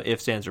it. There's no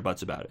ifs, ands, or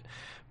buts about it.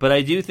 But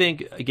I do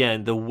think,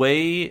 again, the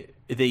way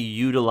they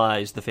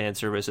utilize the fan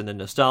service and the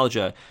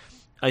nostalgia,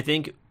 I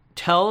think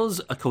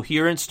tells a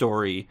coherent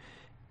story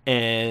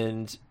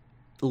and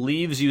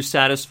leaves you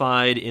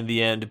satisfied in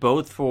the end,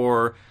 both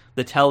for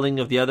the telling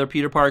of the other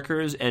Peter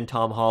Parkers and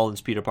Tom Holland's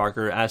Peter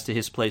Parker as to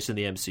his place in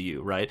the MCU,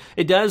 right?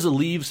 It does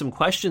leave some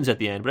questions at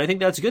the end, but I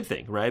think that's a good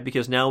thing, right?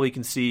 Because now we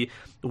can see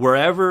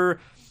wherever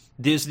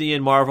Disney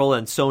and Marvel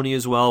and Sony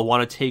as well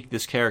want to take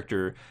this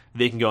character,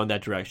 they can go in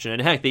that direction.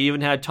 And heck, they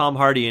even had Tom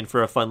Hardy in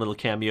for a fun little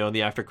cameo in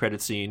the after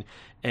credit scene,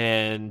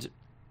 and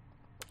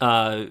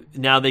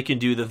now they can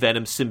do the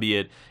Venom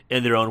symbiote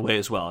in their own way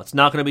as well. It's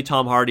not going to be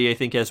Tom Hardy, I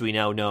think, as we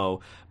now know.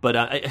 But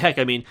heck,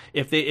 I mean,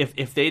 if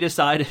they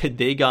decided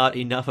they got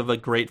enough of a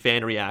great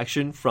fan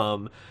reaction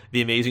from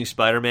the Amazing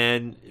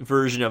Spider-Man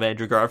version of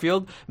Andrew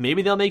Garfield,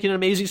 maybe they'll make an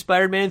Amazing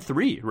Spider-Man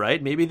 3,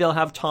 right? Maybe they'll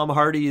have Tom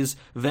Hardy's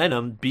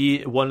Venom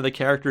be one of the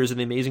characters in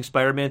the Amazing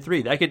Spider-Man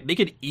 3. They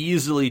could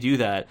easily do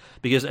that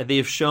because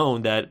they've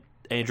shown that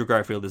Andrew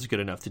Garfield is good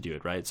enough to do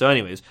it, right? So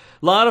anyways,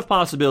 a lot of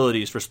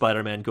possibilities for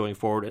Spider-Man going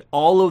forward, and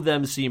all of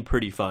them seem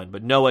pretty fun,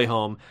 but No Way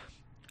Home,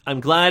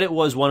 I'm glad it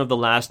was one of the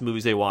last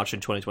movies they watched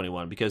in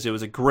 2021 because it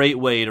was a great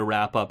way to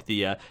wrap up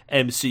the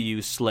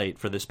MCU slate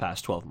for this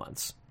past 12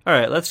 months. All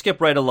right, let's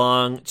skip right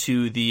along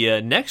to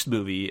the next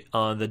movie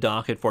on the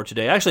docket for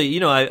today.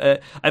 Actually,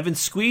 I've been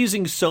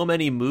squeezing so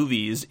many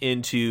movies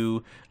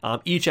into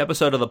each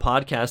episode of the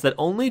podcast that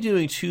only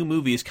doing 2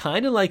 movies,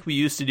 kind of like we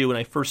used to do when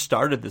I first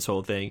started this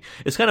whole thing,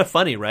 it's kind of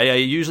funny, right?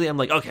 I'm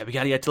like, okay, we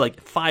got to get to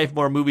like 5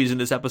 more movies in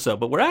this episode,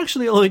 but we're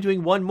actually only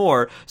doing 1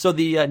 more. So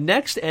the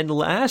next and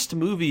last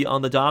movie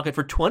on the docket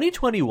for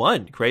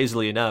 2021,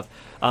 crazily enough,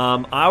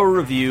 our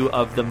review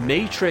of The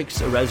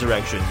Matrix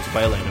Resurrections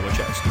by Lana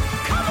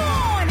Wachowski. Come on!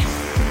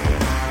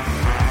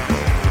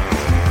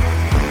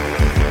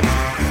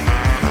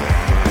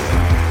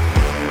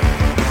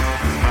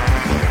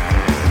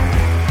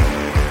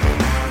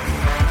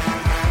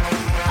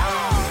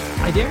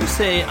 I dare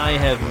say I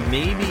have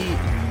maybe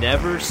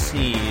never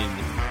seen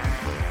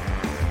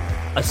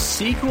a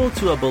sequel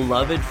to a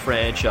beloved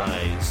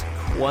franchise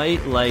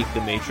quite like The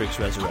Matrix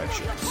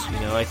Resurrections.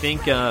 I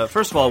think,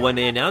 first of all, when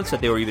they announced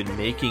that they were even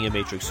making a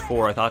Matrix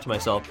 4, I thought to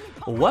myself,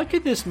 what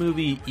could this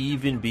movie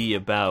even be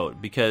about?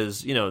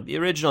 Because, the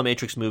original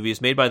Matrix movie is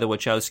made by the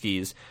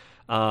Wachowskis.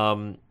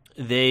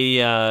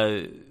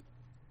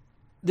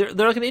 They're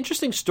like an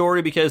interesting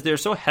story because they're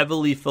so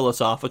heavily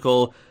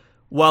philosophical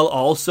while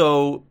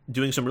also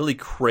doing some really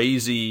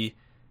crazy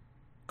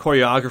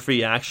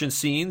choreography action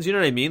scenes. You know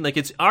what I mean? Like,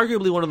 it's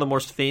arguably one of the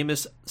most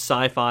famous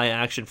sci-fi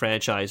action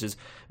franchises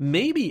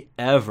maybe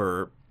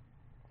ever.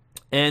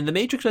 And The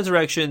Matrix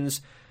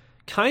Resurrections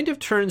kind of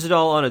turns it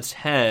all on its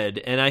head,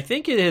 and I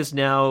think it has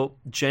now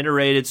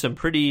generated some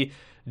pretty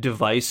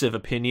divisive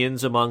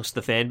opinions amongst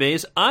the fan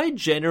base.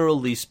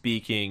 Generally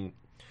speaking,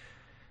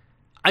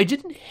 I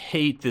didn't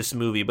hate this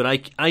movie, but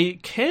I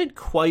can't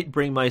quite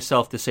bring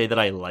myself to say that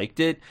I liked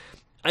it.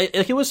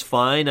 It was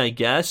fine, I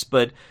guess,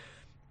 but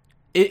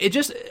I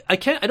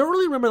don't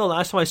really remember the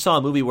last time I saw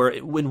a movie where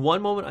in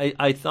one moment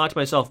I thought to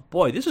myself,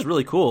 boy, this is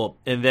really cool,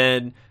 and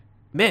then,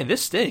 man,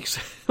 this stinks.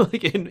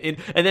 and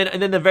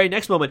then the very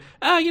next moment,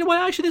 you know what,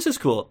 actually this is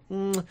cool.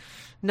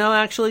 No,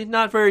 actually,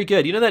 not very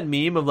good. You know that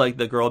meme of like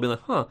the girl being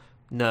like, huh,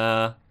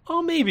 nah,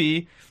 oh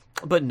maybe,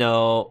 but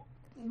no,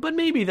 but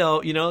maybe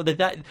though,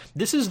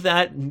 this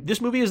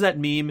movie is that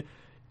meme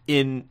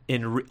in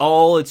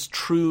all its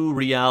true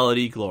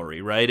reality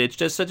glory, right? It's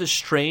just such a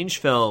strange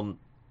film,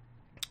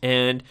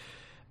 and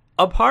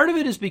a part of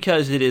it is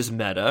because it is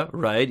meta,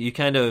 right? You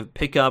kind of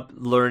pick up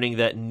learning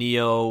that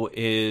Neo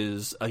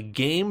is a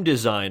game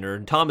designer,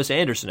 and Thomas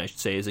Anderson, I should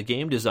say, is a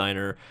game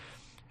designer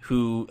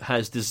who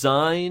has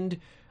designed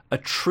a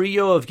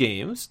trio of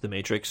games: The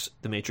Matrix,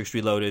 The Matrix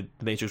Reloaded,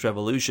 The Matrix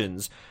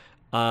Revolutions,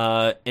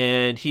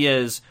 and he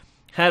has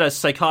had a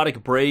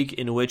psychotic break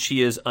in which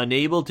he is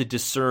unable to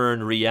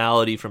discern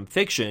reality from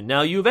fiction.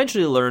 Now, you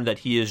eventually learn that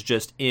he is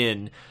just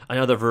in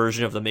another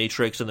version of the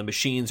Matrix, and the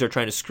machines are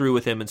trying to screw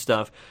with him and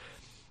stuff.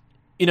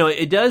 You know,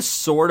 it does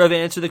sort of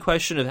answer the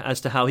question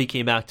as to how he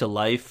came back to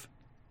life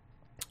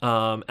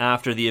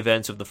after the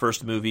events of the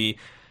first movie,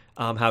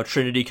 how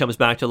Trinity comes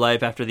back to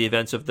life after the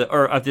events of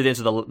after the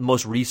events of the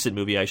most recent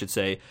movie, I should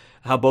say,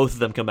 how both of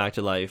them come back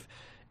to life.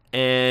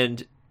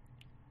 And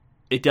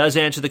it does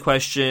answer the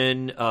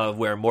question of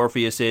where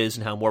Morpheus is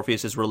and how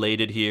Morpheus is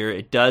related here.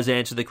 It does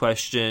answer the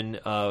question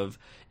of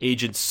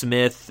Agent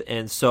Smith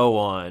and so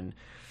on.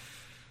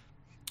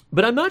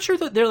 But I'm not sure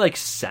that they're, like,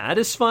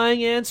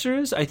 satisfying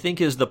answers, I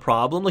think, is the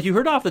problem. Like, you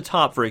heard off the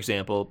top, for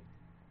example,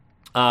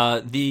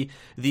 the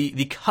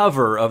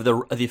cover of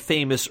the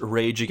famous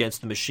Rage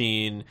Against the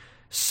Machine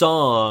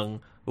song,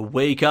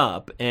 Wake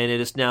Up, and it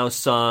is now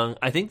sung.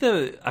 I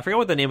forgot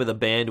what the name of the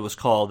band was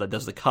called that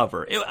does the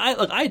cover.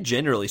 I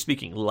generally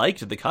speaking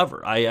liked the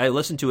cover. I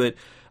listened to it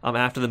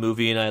after the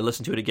movie, and I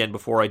listened to it again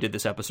before I did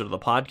this episode of the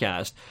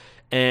podcast.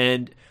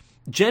 And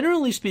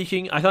generally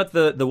speaking, I thought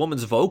the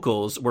woman's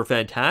vocals were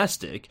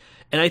fantastic.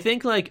 And I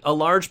think, like, a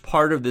large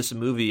part of this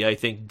movie, I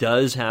think,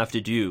 does have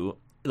to do,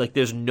 like,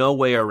 there's no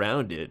way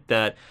around it,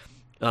 that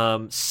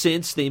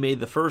since they made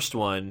the first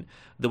one,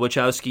 the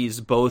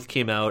Wachowskis both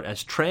came out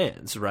as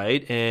trans,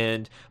 right?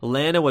 And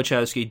Lana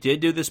Wachowski did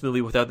do this movie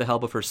without the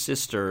help of her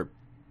sister.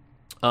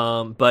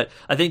 But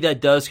I think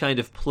that does kind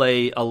of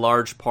play a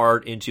large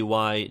part into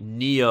why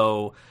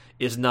Neo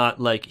is not,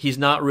 like, he's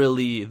not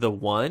really the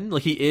one.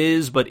 Like, he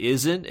is, but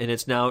isn't. And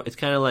it's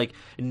kind of like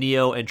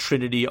Neo and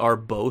Trinity are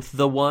both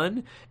the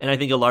one. And I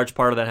think a large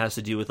part of that has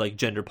to do with, like,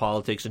 gender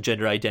politics and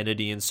gender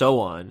identity and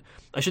so on.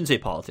 I shouldn't say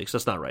politics.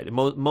 That's not right.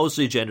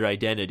 Mostly gender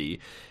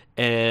identity.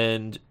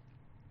 And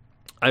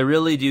I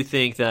really do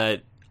think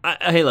that,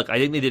 hey, look, I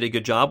think they did a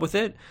good job with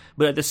it,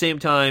 but at the same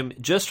time,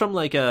 just from,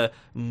 like, a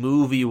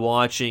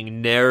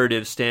movie-watching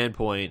narrative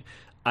standpoint,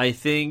 I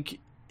think,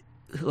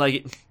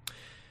 like,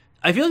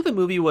 I feel like the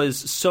movie was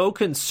so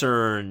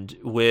concerned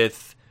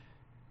with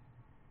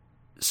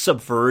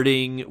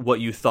subverting what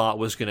you thought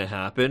was going to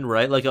happen,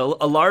 right? Like, a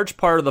large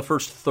part of the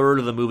first third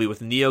of the movie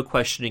with Neo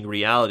questioning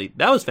reality,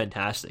 that was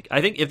fantastic.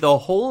 I think if the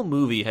whole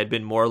movie had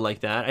been more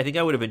like that, I think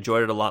I would have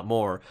enjoyed it a lot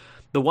more.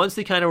 But once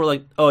they kind of were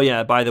like, oh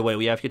yeah, by the way,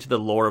 we have to get to the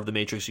lore of the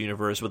Matrix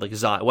universe with, like,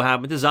 what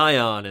happened to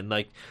Zion, and,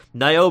 like,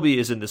 Niobe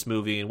is in this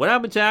movie, and what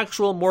happened to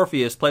actual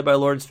Morpheus, played by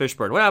Lawrence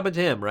Fishburne? What happened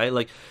to him, right?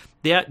 Like,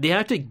 they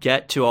have to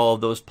get to all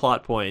of those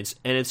plot points,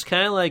 and it's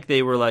kind of like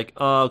they were like,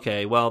 oh,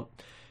 okay, well,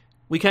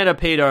 we kind of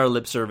paid our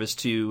lip service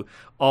to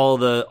all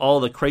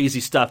the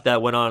crazy stuff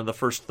that went on in the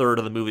first third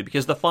of the movie,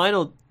 because the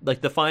final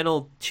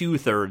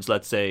 2/3,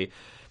 let's say,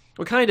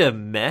 were kind of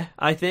meh,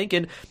 I think.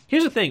 And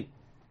here's the thing.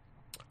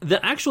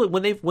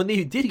 When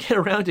they did get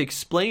around to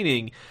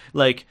explaining,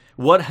 like,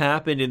 what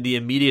happened in the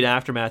immediate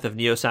aftermath of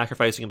Neo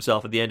sacrificing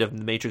himself at the end of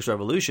the Matrix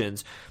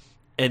Revolutions,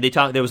 and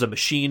there was a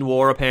machine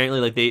war,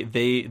 apparently, like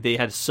they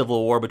had a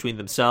civil war between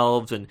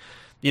themselves, and,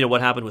 you know,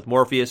 what happened with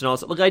Morpheus and all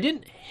that. Look, I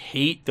didn't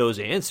hate those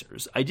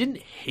answers. I didn't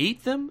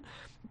hate them.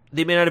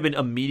 They may not have been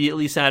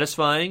immediately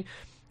satisfying,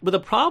 but the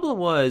problem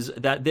was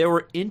that they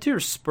were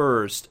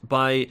interspersed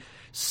by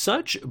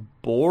such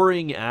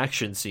boring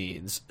action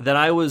scenes that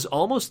I was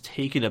almost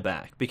taken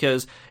aback.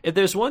 Because if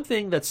there's one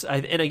thing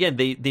and again,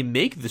 they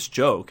make this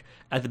joke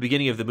at the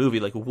beginning of the movie,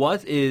 like,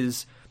 what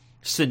is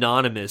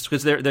synonymous?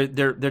 Because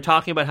they're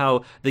talking about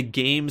how the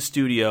game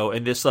studio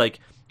and this, like,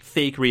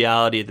 fake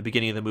reality at the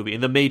beginning of the movie,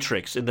 in the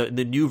Matrix, in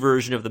the new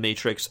version of the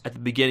Matrix at the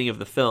beginning of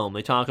the film,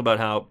 they talk about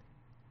how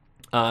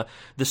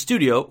the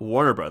studio,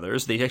 Warner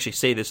Brothers, they actually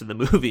say this in the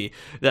movie,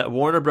 that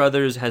Warner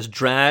Brothers has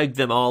dragged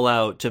them all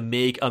out to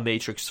make a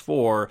Matrix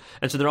 4,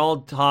 and so they're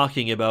all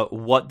talking about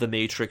what the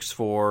Matrix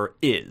 4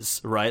 is,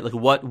 right? Like,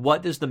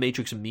 what does the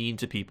Matrix mean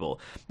to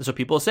people? And so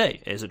people say,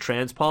 is it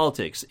trans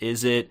politics?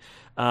 Is it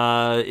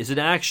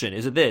action?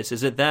 Is it this?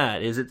 Is it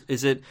that?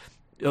 Is it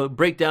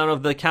breakdown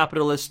of the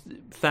capitalist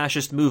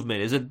fascist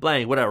movement? Is it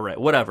blank?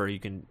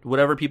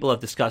 Whatever people have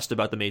discussed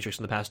about the Matrix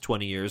in the past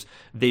 20 years,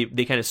 they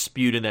kind of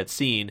spewed in that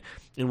scene.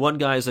 And one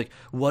guy's like,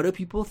 what do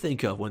people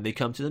think of when they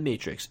come to the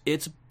Matrix?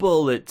 It's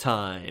bullet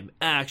time,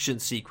 action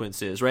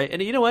sequences, right?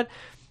 And you know what?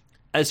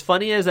 As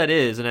funny as that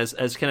is, and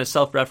as kind of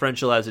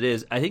self-referential as it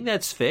is, I think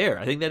that's fair.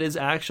 I think that is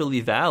actually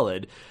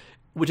valid,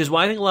 which is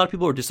why I think a lot of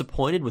people are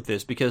disappointed with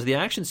this, because the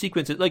action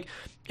sequences, like,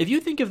 if you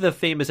think of the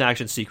famous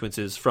action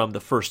sequences from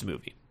the first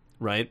movie,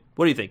 right?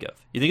 What do you think of?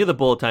 You think of the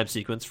bullet time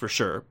sequence for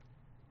sure,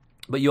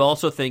 but you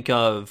also think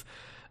of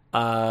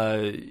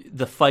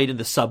the fight in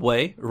the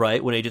subway,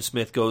 right? When Agent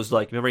Smith goes,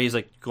 like, remember he's,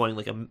 like, going,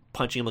 like,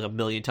 punching him like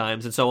 1,000,000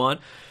 times and so on.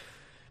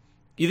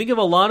 You think of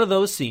a lot of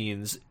those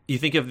scenes. You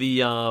think of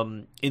the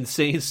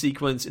insane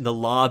sequence in the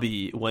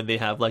lobby when they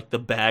have, like, the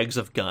bags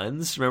of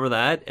guns. Remember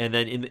that? And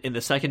then in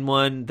the second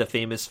one, the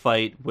famous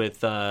fight with,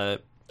 there's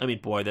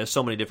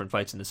so many different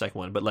fights in the second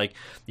one, but, like,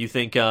 you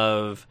think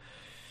of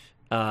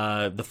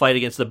the fight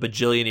against the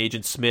bajillion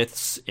Agent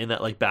Smiths in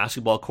that like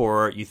basketball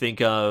court. You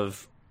think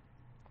of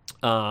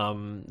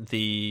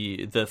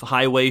the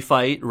highway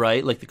fight,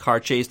 right? Like the car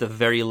chase, the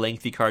very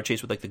lengthy car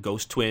chase with like the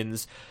ghost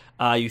twins.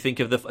 You think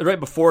of the right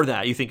before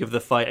that. You think of the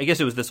fight. I guess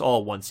it was this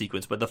all one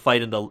sequence, but the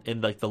fight in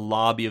like the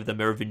lobby of the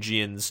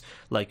Merovingians,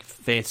 like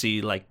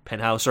fancy like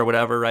penthouse or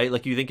whatever, right?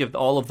 Like you think of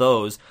all of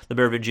those. The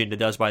Merovingian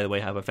does, by the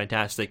way, have a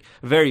fantastic,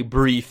 very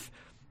brief,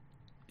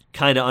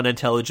 kind of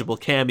unintelligible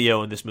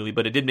cameo in this movie,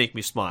 but it did make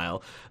me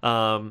smile.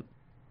 But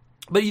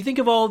you think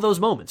of all of those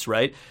moments,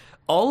 right?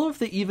 All of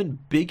the even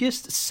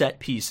biggest set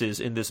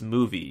pieces in this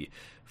movie.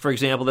 For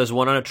example, there's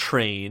one on a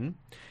train.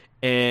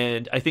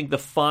 And I think the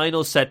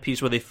final set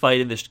piece where they fight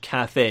in this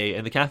cafe,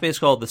 and the cafe is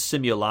called the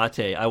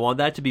Simulate. I want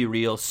that to be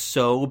real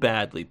so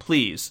badly.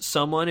 Please,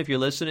 someone, if you're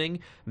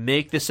listening,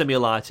 make the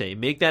Simulate.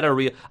 Make that a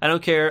real. I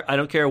don't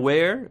care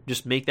where.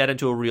 Just make that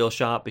into a real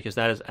shop because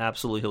that is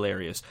absolutely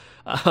hilarious.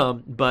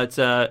 But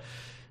I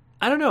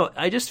don't know.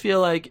 I just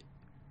feel like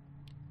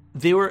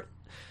they were.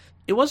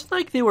 It wasn't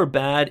like they were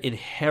bad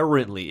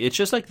inherently. It's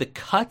just like the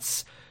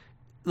cuts.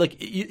 Like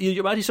you're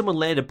about to see someone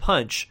land a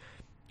punch.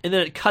 And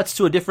then it cuts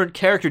to a different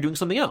character doing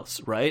something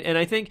else, right? And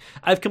I think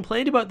I've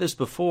complained about this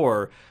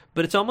before,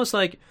 but it's almost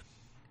like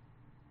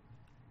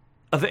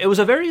it was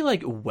a very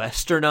like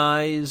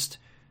westernized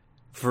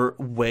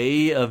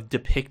way of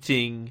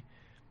depicting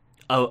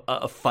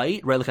a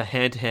fight, right? Like a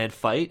hand-to-hand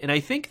fight. And I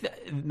think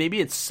that maybe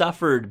it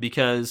suffered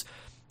because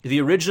the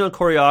original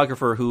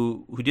choreographer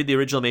who did the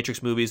original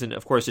Matrix movies and,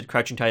 of course, did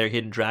Crouching Tiger,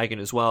 Hidden Dragon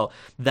as well,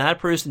 that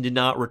person did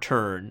not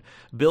return.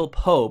 Bill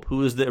Pope, who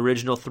was the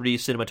original 3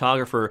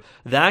 cinematographer,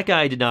 that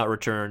guy did not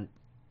return.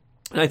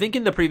 And I think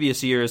in the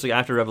previous years, like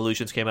after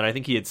Revolutions came out, I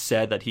think he had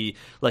said that he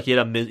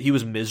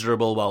was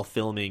miserable while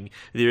filming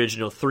the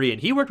original 3,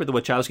 and he worked with the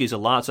Wachowskis a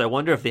lot. So I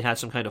wonder if they had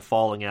some kind of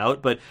falling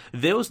out. But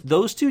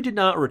those two did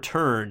not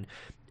return,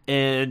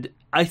 and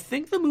I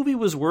think the movie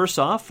was worse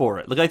off for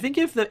it. Like, I think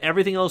if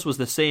everything else was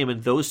the same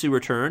and those two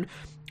returned,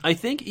 I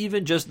think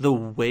even just the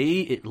way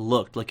it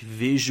looked, like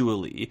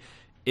visually,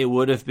 it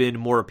would have been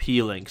more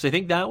appealing. Because I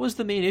think that was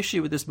the main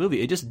issue with this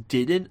movie. It just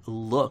didn't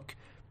look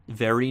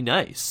very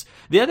nice.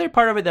 The other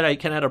part of it that I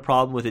kind of had a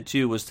problem with it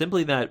too was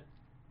simply that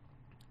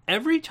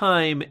every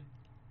time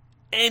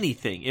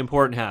anything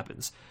important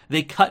happens,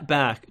 they cut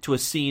back to a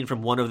scene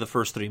from one of the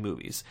first 3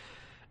 movies.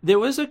 There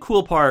was a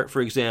cool part,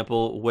 for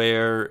example,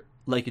 where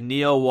like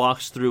Neo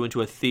walks through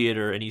into a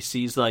theater and he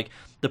sees like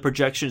the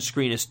projection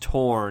screen is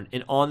torn,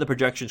 and on the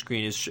projection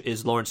screen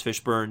is Lawrence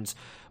Fishburne's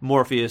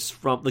Morpheus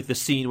from like the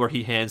scene where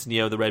he hands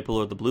Neo the red pill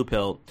or the blue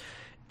pill.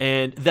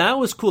 And that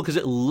was cool because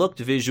it looked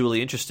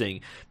visually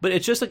interesting. But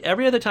it's just like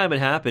every other time it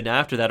happened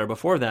after that or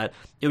before that,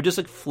 it would just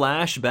like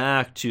flash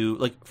back to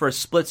like for a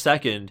split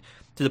second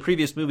to the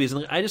previous movies.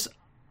 And like,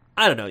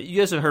 I don't know. You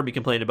guys have heard me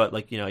complain about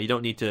like, you know, you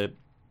don't need to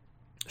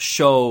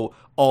show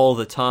all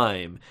the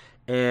time.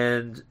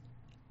 And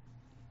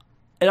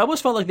it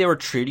almost felt like they were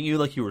treating you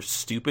like you were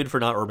stupid for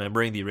not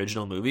remembering the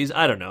original movies.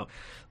 I don't know.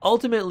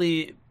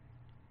 Ultimately,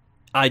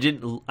 I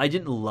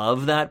didn't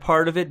love that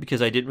part of it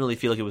because I didn't really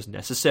feel like it was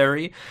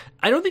necessary.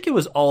 I don't think it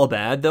was all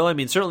bad, though. I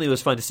mean, certainly it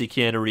was fun to see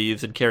Keanu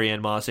Reeves and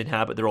Carrie-Anne Moss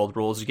inhabit their old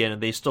roles again,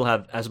 and they still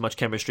have as much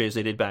chemistry as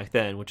they did back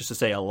then, which is to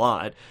say a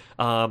lot.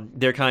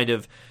 Their kind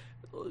of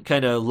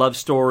love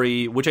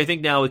story, which I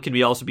think now it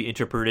can also be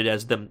interpreted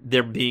as them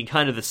being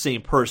kind of the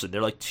same person.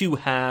 They're like two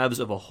halves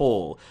of a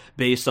whole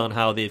based on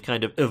how they've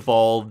kind of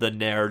evolved the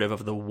narrative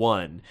of the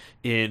one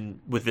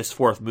with this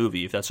 4th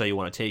movie, if that's how you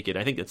want to take it.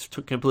 I think that's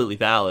completely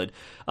valid.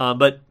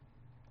 But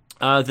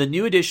the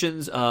new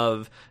additions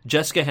of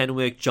Jessica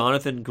Henwick,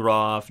 Jonathan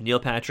Groff, Neil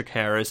Patrick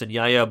Harris, and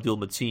Yahya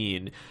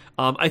Abdul-Mateen,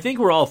 I think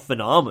were all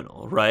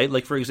phenomenal, right?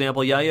 Like, for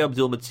example, Yahya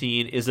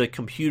Abdul-Mateen is a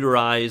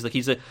computerized, like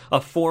he's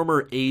a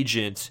former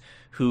agent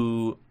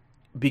who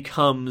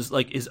becomes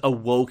like is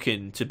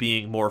awoken to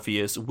being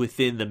Morpheus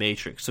within the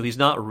Matrix. So he's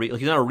not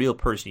he's not a real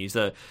person. He's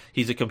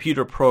a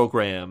computer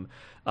program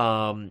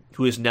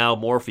who is now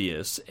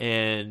Morpheus,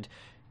 and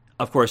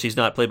of course he's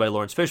not played by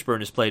Lawrence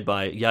Fishburne. Is played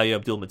by Yahya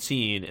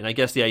Abdul-Mateen. And I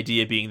guess the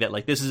idea being that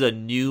like this is a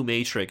new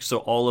Matrix, so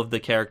all of the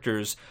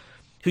characters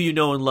who you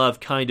know and love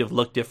kind of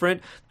look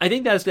different. I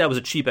think that was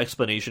a cheap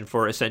explanation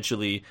for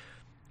essentially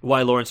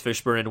why Lawrence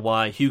Fishburne and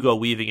why Hugo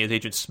Weaving as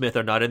Agent Smith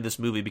are not in this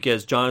movie,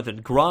 because Jonathan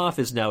Groff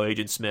is now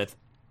Agent Smith.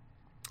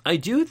 I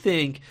do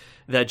think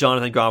that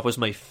Jonathan Groff was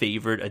my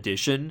favorite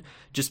addition,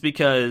 just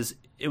because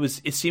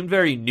it seemed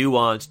very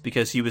nuanced,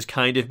 because he was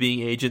kind of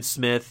being Agent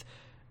Smith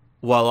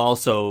while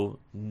also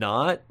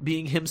not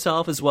being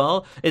himself as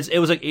well. It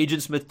was like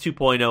Agent Smith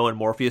 2.0 and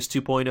Morpheus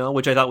 2.0,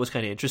 which I thought was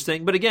kind of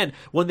interesting. But again,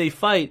 when they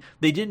fight,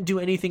 they didn't do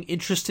anything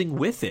interesting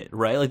with it,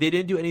 right? Like they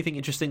didn't do anything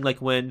interesting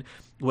like when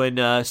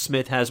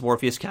Smith has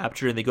Morpheus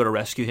captured and they go to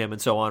rescue him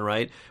and so on,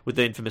 right? With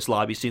the infamous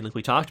lobby scene like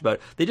we talked about.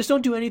 They just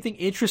don't do anything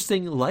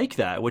interesting like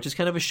that, which is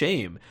kind of a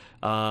shame.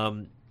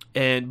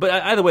 But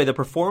either way, the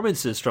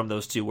performances from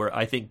those two were,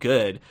 I think,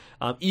 good.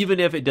 Even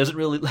if it doesn't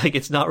really,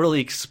 it's not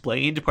really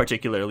explained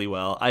particularly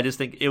well. I just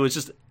think it was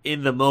just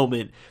in the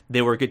moment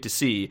they were good to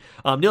see.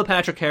 Neil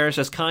Patrick Harris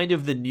as kind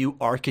of the new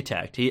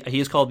architect. He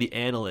is called the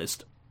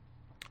Analyst.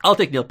 I'll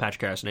take Neil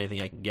Patrick Harris on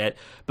anything I can get,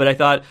 but I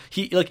thought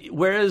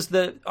whereas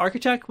the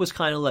architect was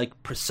kind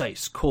of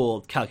precise,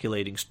 cold,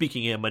 calculating,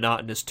 speaking in a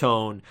monotonous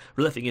tone,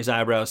 lifting his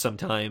eyebrows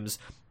sometimes,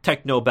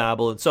 techno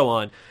babble and so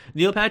on.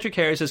 Neil Patrick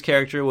Harris's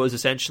character was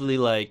essentially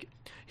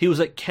he was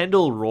like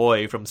Kendall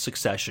Roy from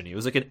Succession. He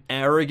was like an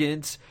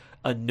arrogant,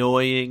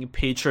 annoying,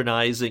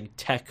 patronizing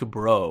tech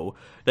bro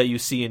that you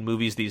see in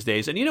movies these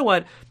days. And you know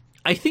what?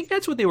 I think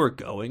that's what they were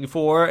going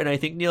for, and I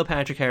think Neil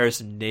Patrick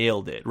Harris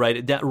nailed it,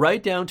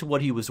 right down to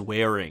what he was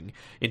wearing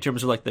in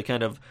terms of the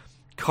kind of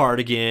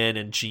cardigan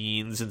and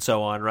jeans and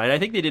so on, right? I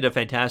think they did a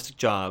fantastic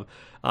job,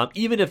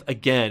 even if,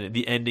 again,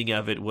 the ending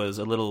of it was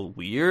a little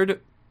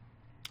weird.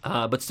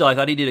 But still, I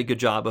thought he did a good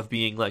job of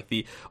being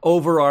the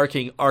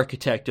overarching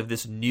architect of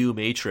this new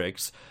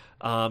Matrix.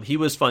 He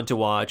was fun to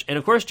watch. And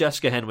of course,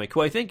 Jessica Henwick, who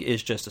I think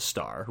is just a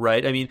star,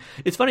 right? I mean,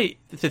 it's funny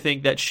to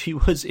think that she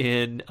was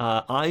in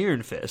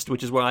Iron Fist,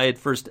 which is where I had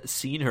first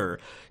seen her.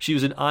 She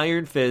was in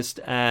Iron Fist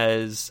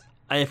as...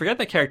 I forgot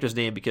that character's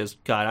name because,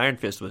 God, Iron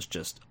Fist was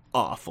just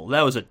awful.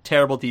 That was a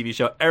terrible TV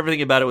show.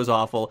 Everything about it was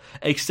awful,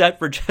 except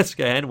for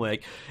Jessica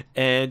Henwick.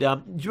 And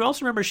you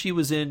also remember she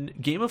was in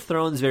Game of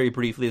Thrones very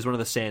briefly as one of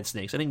the Sand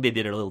Snakes. I think they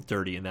did her a little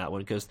dirty in that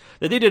one because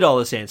they did all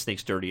the Sand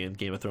Snakes dirty in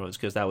Game of Thrones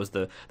because those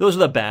are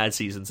the bad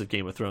seasons of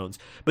Game of Thrones.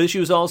 But she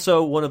was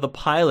also one of the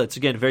pilots,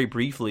 again, very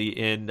briefly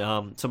in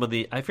some of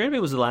the... I forget if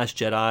it was The Last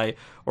Jedi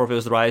or if it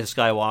was The Rise of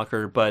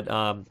Skywalker, but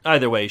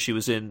either way, she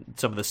was in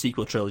some of the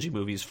sequel trilogy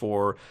movies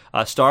for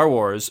Star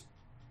Wars.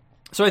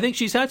 So I think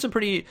she's had some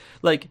pretty,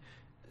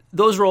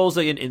 those roles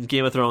in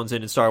Game of Thrones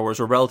and in Star Wars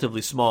were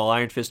relatively small,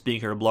 Iron Fist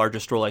being her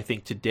largest role, I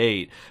think, to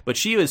date. But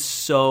she is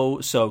so,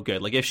 so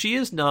good. If she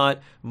is not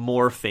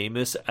more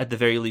famous, at the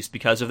very least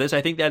because of this, I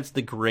think that's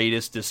the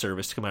greatest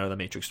disservice to come out of The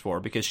Matrix 4,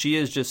 because she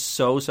is just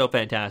so, so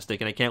fantastic,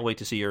 and I can't wait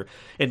to see her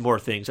in more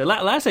things.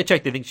 Last I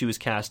checked, I think she was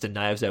cast in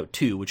Knives Out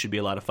 2, which should be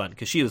a lot of fun,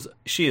 because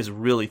she is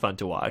really fun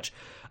to watch.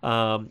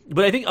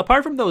 But I think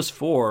apart from those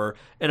four,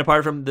 and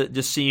apart from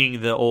just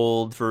seeing the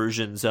old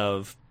versions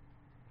of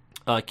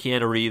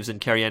Keanu Reeves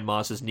and Carrie-Anne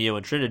Moss as Neo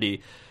and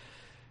Trinity,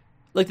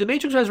 The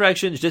Matrix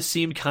Resurrections just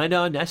seemed kind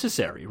of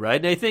unnecessary, right?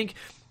 And I think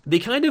they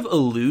kind of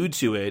allude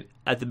to it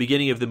at the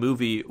beginning of the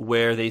movie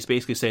where they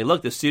basically say,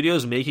 look, the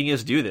studio's making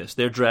us do this.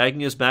 They're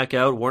dragging us back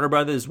out. Warner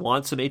Brothers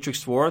wants the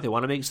Matrix 4. They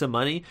want to make some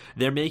money.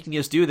 They're making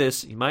us do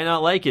this. You might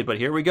not like it, but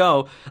here we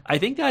go. I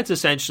think that's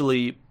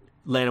essentially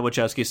Lana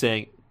Wachowski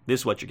saying,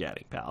 this is what you're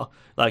getting, pal.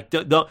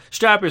 Don't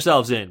strap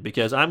yourselves in,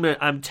 because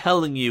I'm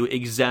telling you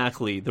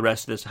exactly how the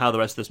rest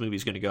of this movie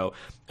is going to go.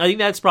 I think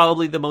that's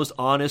probably the most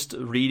honest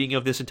reading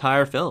of this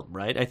entire film,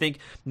 right? I think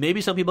maybe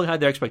some people had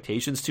their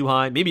expectations too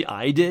high. Maybe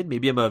I did.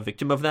 Maybe I'm a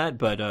victim of that,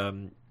 but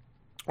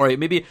or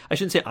maybe I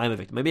shouldn't say I'm a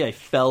victim. Maybe I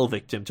fell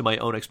victim to my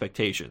own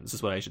expectations,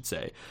 is what I should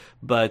say.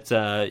 But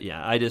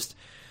I just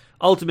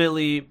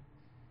ultimately,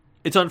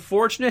 it's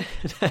unfortunate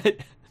that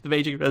The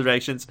Matrix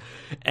Resurrections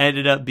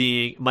ended up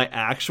being my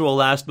actual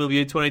last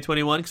movie of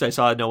 2021 because I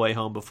saw No Way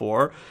Home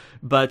before.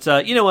 But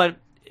you know what?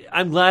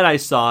 I'm glad I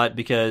saw it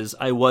because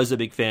I was a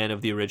big fan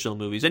of the original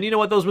movies. And you know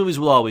what? Those movies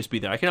will always be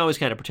there. I can always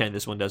kind of pretend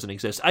this one doesn't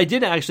exist. I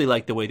did actually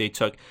like the way they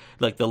took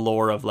the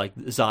lore of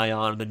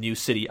Zion, the new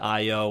city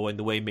Io, and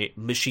the way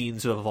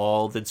machines have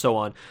evolved and so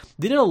on.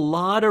 They did a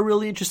lot of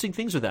really interesting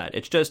things with that.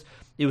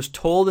 It was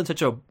told in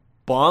such a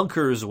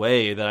bonkers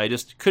way that I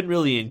just couldn't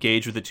really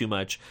engage with it too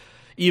much,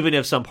 even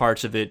if some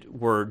parts of it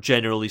were,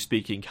 generally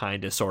speaking,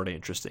 kind of sort of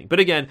interesting.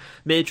 But again,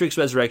 Matrix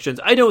Resurrections,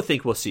 I don't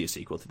think we'll see a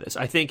sequel to this.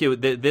 I think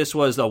this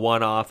was a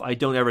one-off. I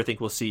don't ever think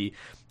we'll see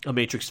a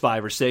Matrix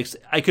 5 or 6.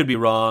 I could be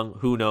wrong.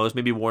 Who knows?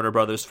 Maybe Warner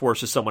Brothers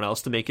forces someone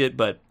else to make it,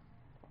 but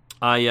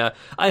I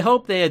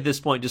hope they at this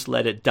point just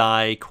let it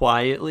die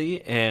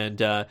quietly,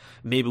 and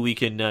maybe we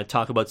can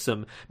talk about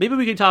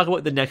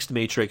the next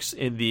Matrix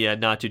in the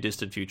not too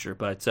distant future.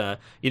 But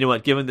you know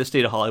what? Given the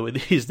state of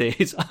Hollywood these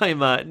days, I'm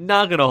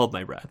not going to hold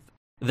my breath.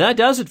 That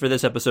does it for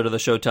this episode of the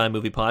Showtime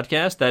Movie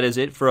Podcast. That is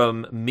it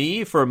from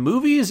me for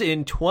movies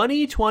in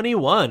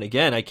 2021.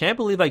 Again, I can't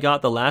believe I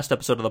got the last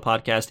episode of the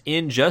podcast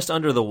in just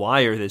under the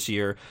wire this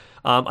year.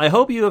 I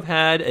hope you have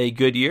had a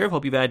good year. I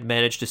hope you've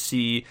managed to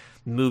see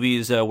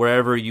movies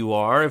wherever you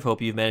are. I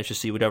hope you've managed to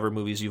see whatever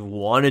movies you've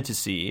wanted to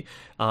see.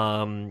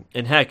 And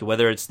heck,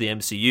 whether it's the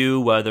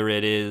MCU, whether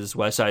it is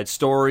West Side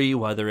Story,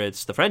 whether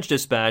it's The French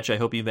Dispatch, I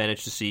hope you've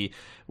managed to see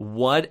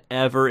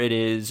whatever it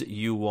is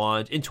you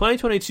want. In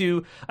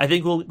 2022, I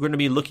think we're going to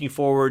be looking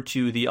forward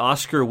to the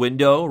Oscar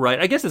window,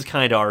 right? I guess it's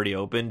kind of already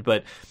opened,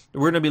 but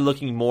we're going to be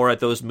looking more at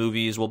those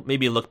movies. We'll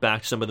maybe look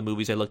back to some of the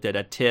movies I looked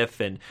at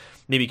TIFF and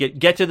maybe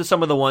get to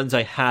some of the ones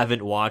I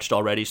haven't watched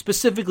already,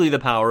 specifically The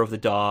Power of the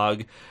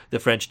Dog, The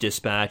French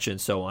Dispatch,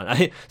 and so on.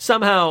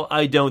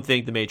 I don't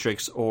think The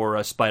Matrix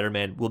or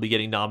Spider-Man will be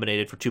getting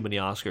nominated for too many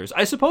Oscars.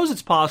 I suppose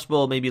it's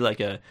possible maybe like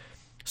a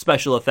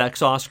special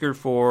effects Oscar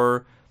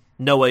for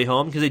No Way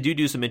Home, because they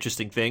do some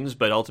interesting things,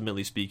 but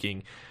ultimately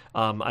speaking,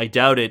 I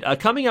doubt it.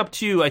 Coming up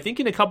too, I think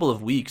in a couple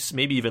of weeks,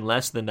 maybe even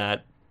less than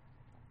that,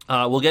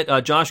 we'll get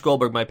Josh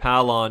Goldberg, my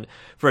pal, on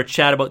for a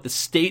chat about the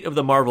state of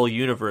the Marvel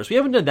Universe. We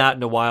haven't done that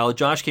in a while.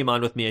 Josh came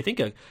on with me, I think,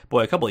 a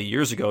couple of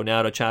years ago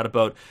now to chat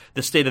about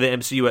the state of the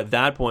MCU at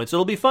that point. So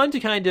it'll be fun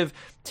to kind of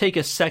take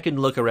a second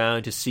look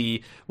around to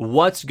see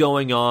what's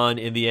going on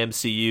in the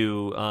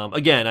MCU.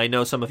 Again, I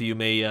know some of you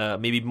may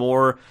be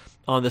more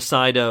on the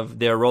side of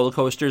their roller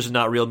coasters and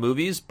not real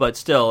movies, but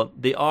still,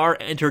 they are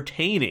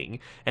entertaining,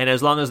 and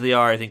as long as they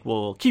are, I think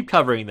we'll keep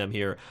covering them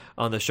here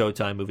on the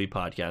Showtime Movie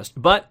Podcast.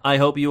 But I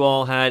hope you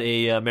all had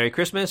a Merry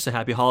Christmas, a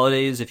Happy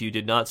Holidays if you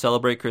did not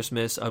celebrate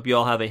Christmas. I hope you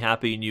all have a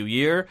Happy New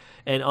Year,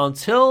 and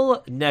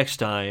until next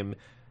time,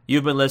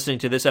 you've been listening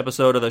to this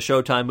episode of the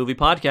Showtime Movie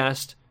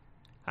Podcast.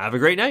 Have a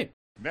great night.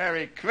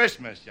 Merry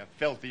Christmas, you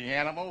filthy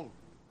animal.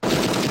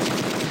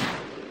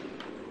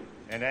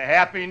 And a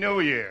Happy New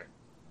Year.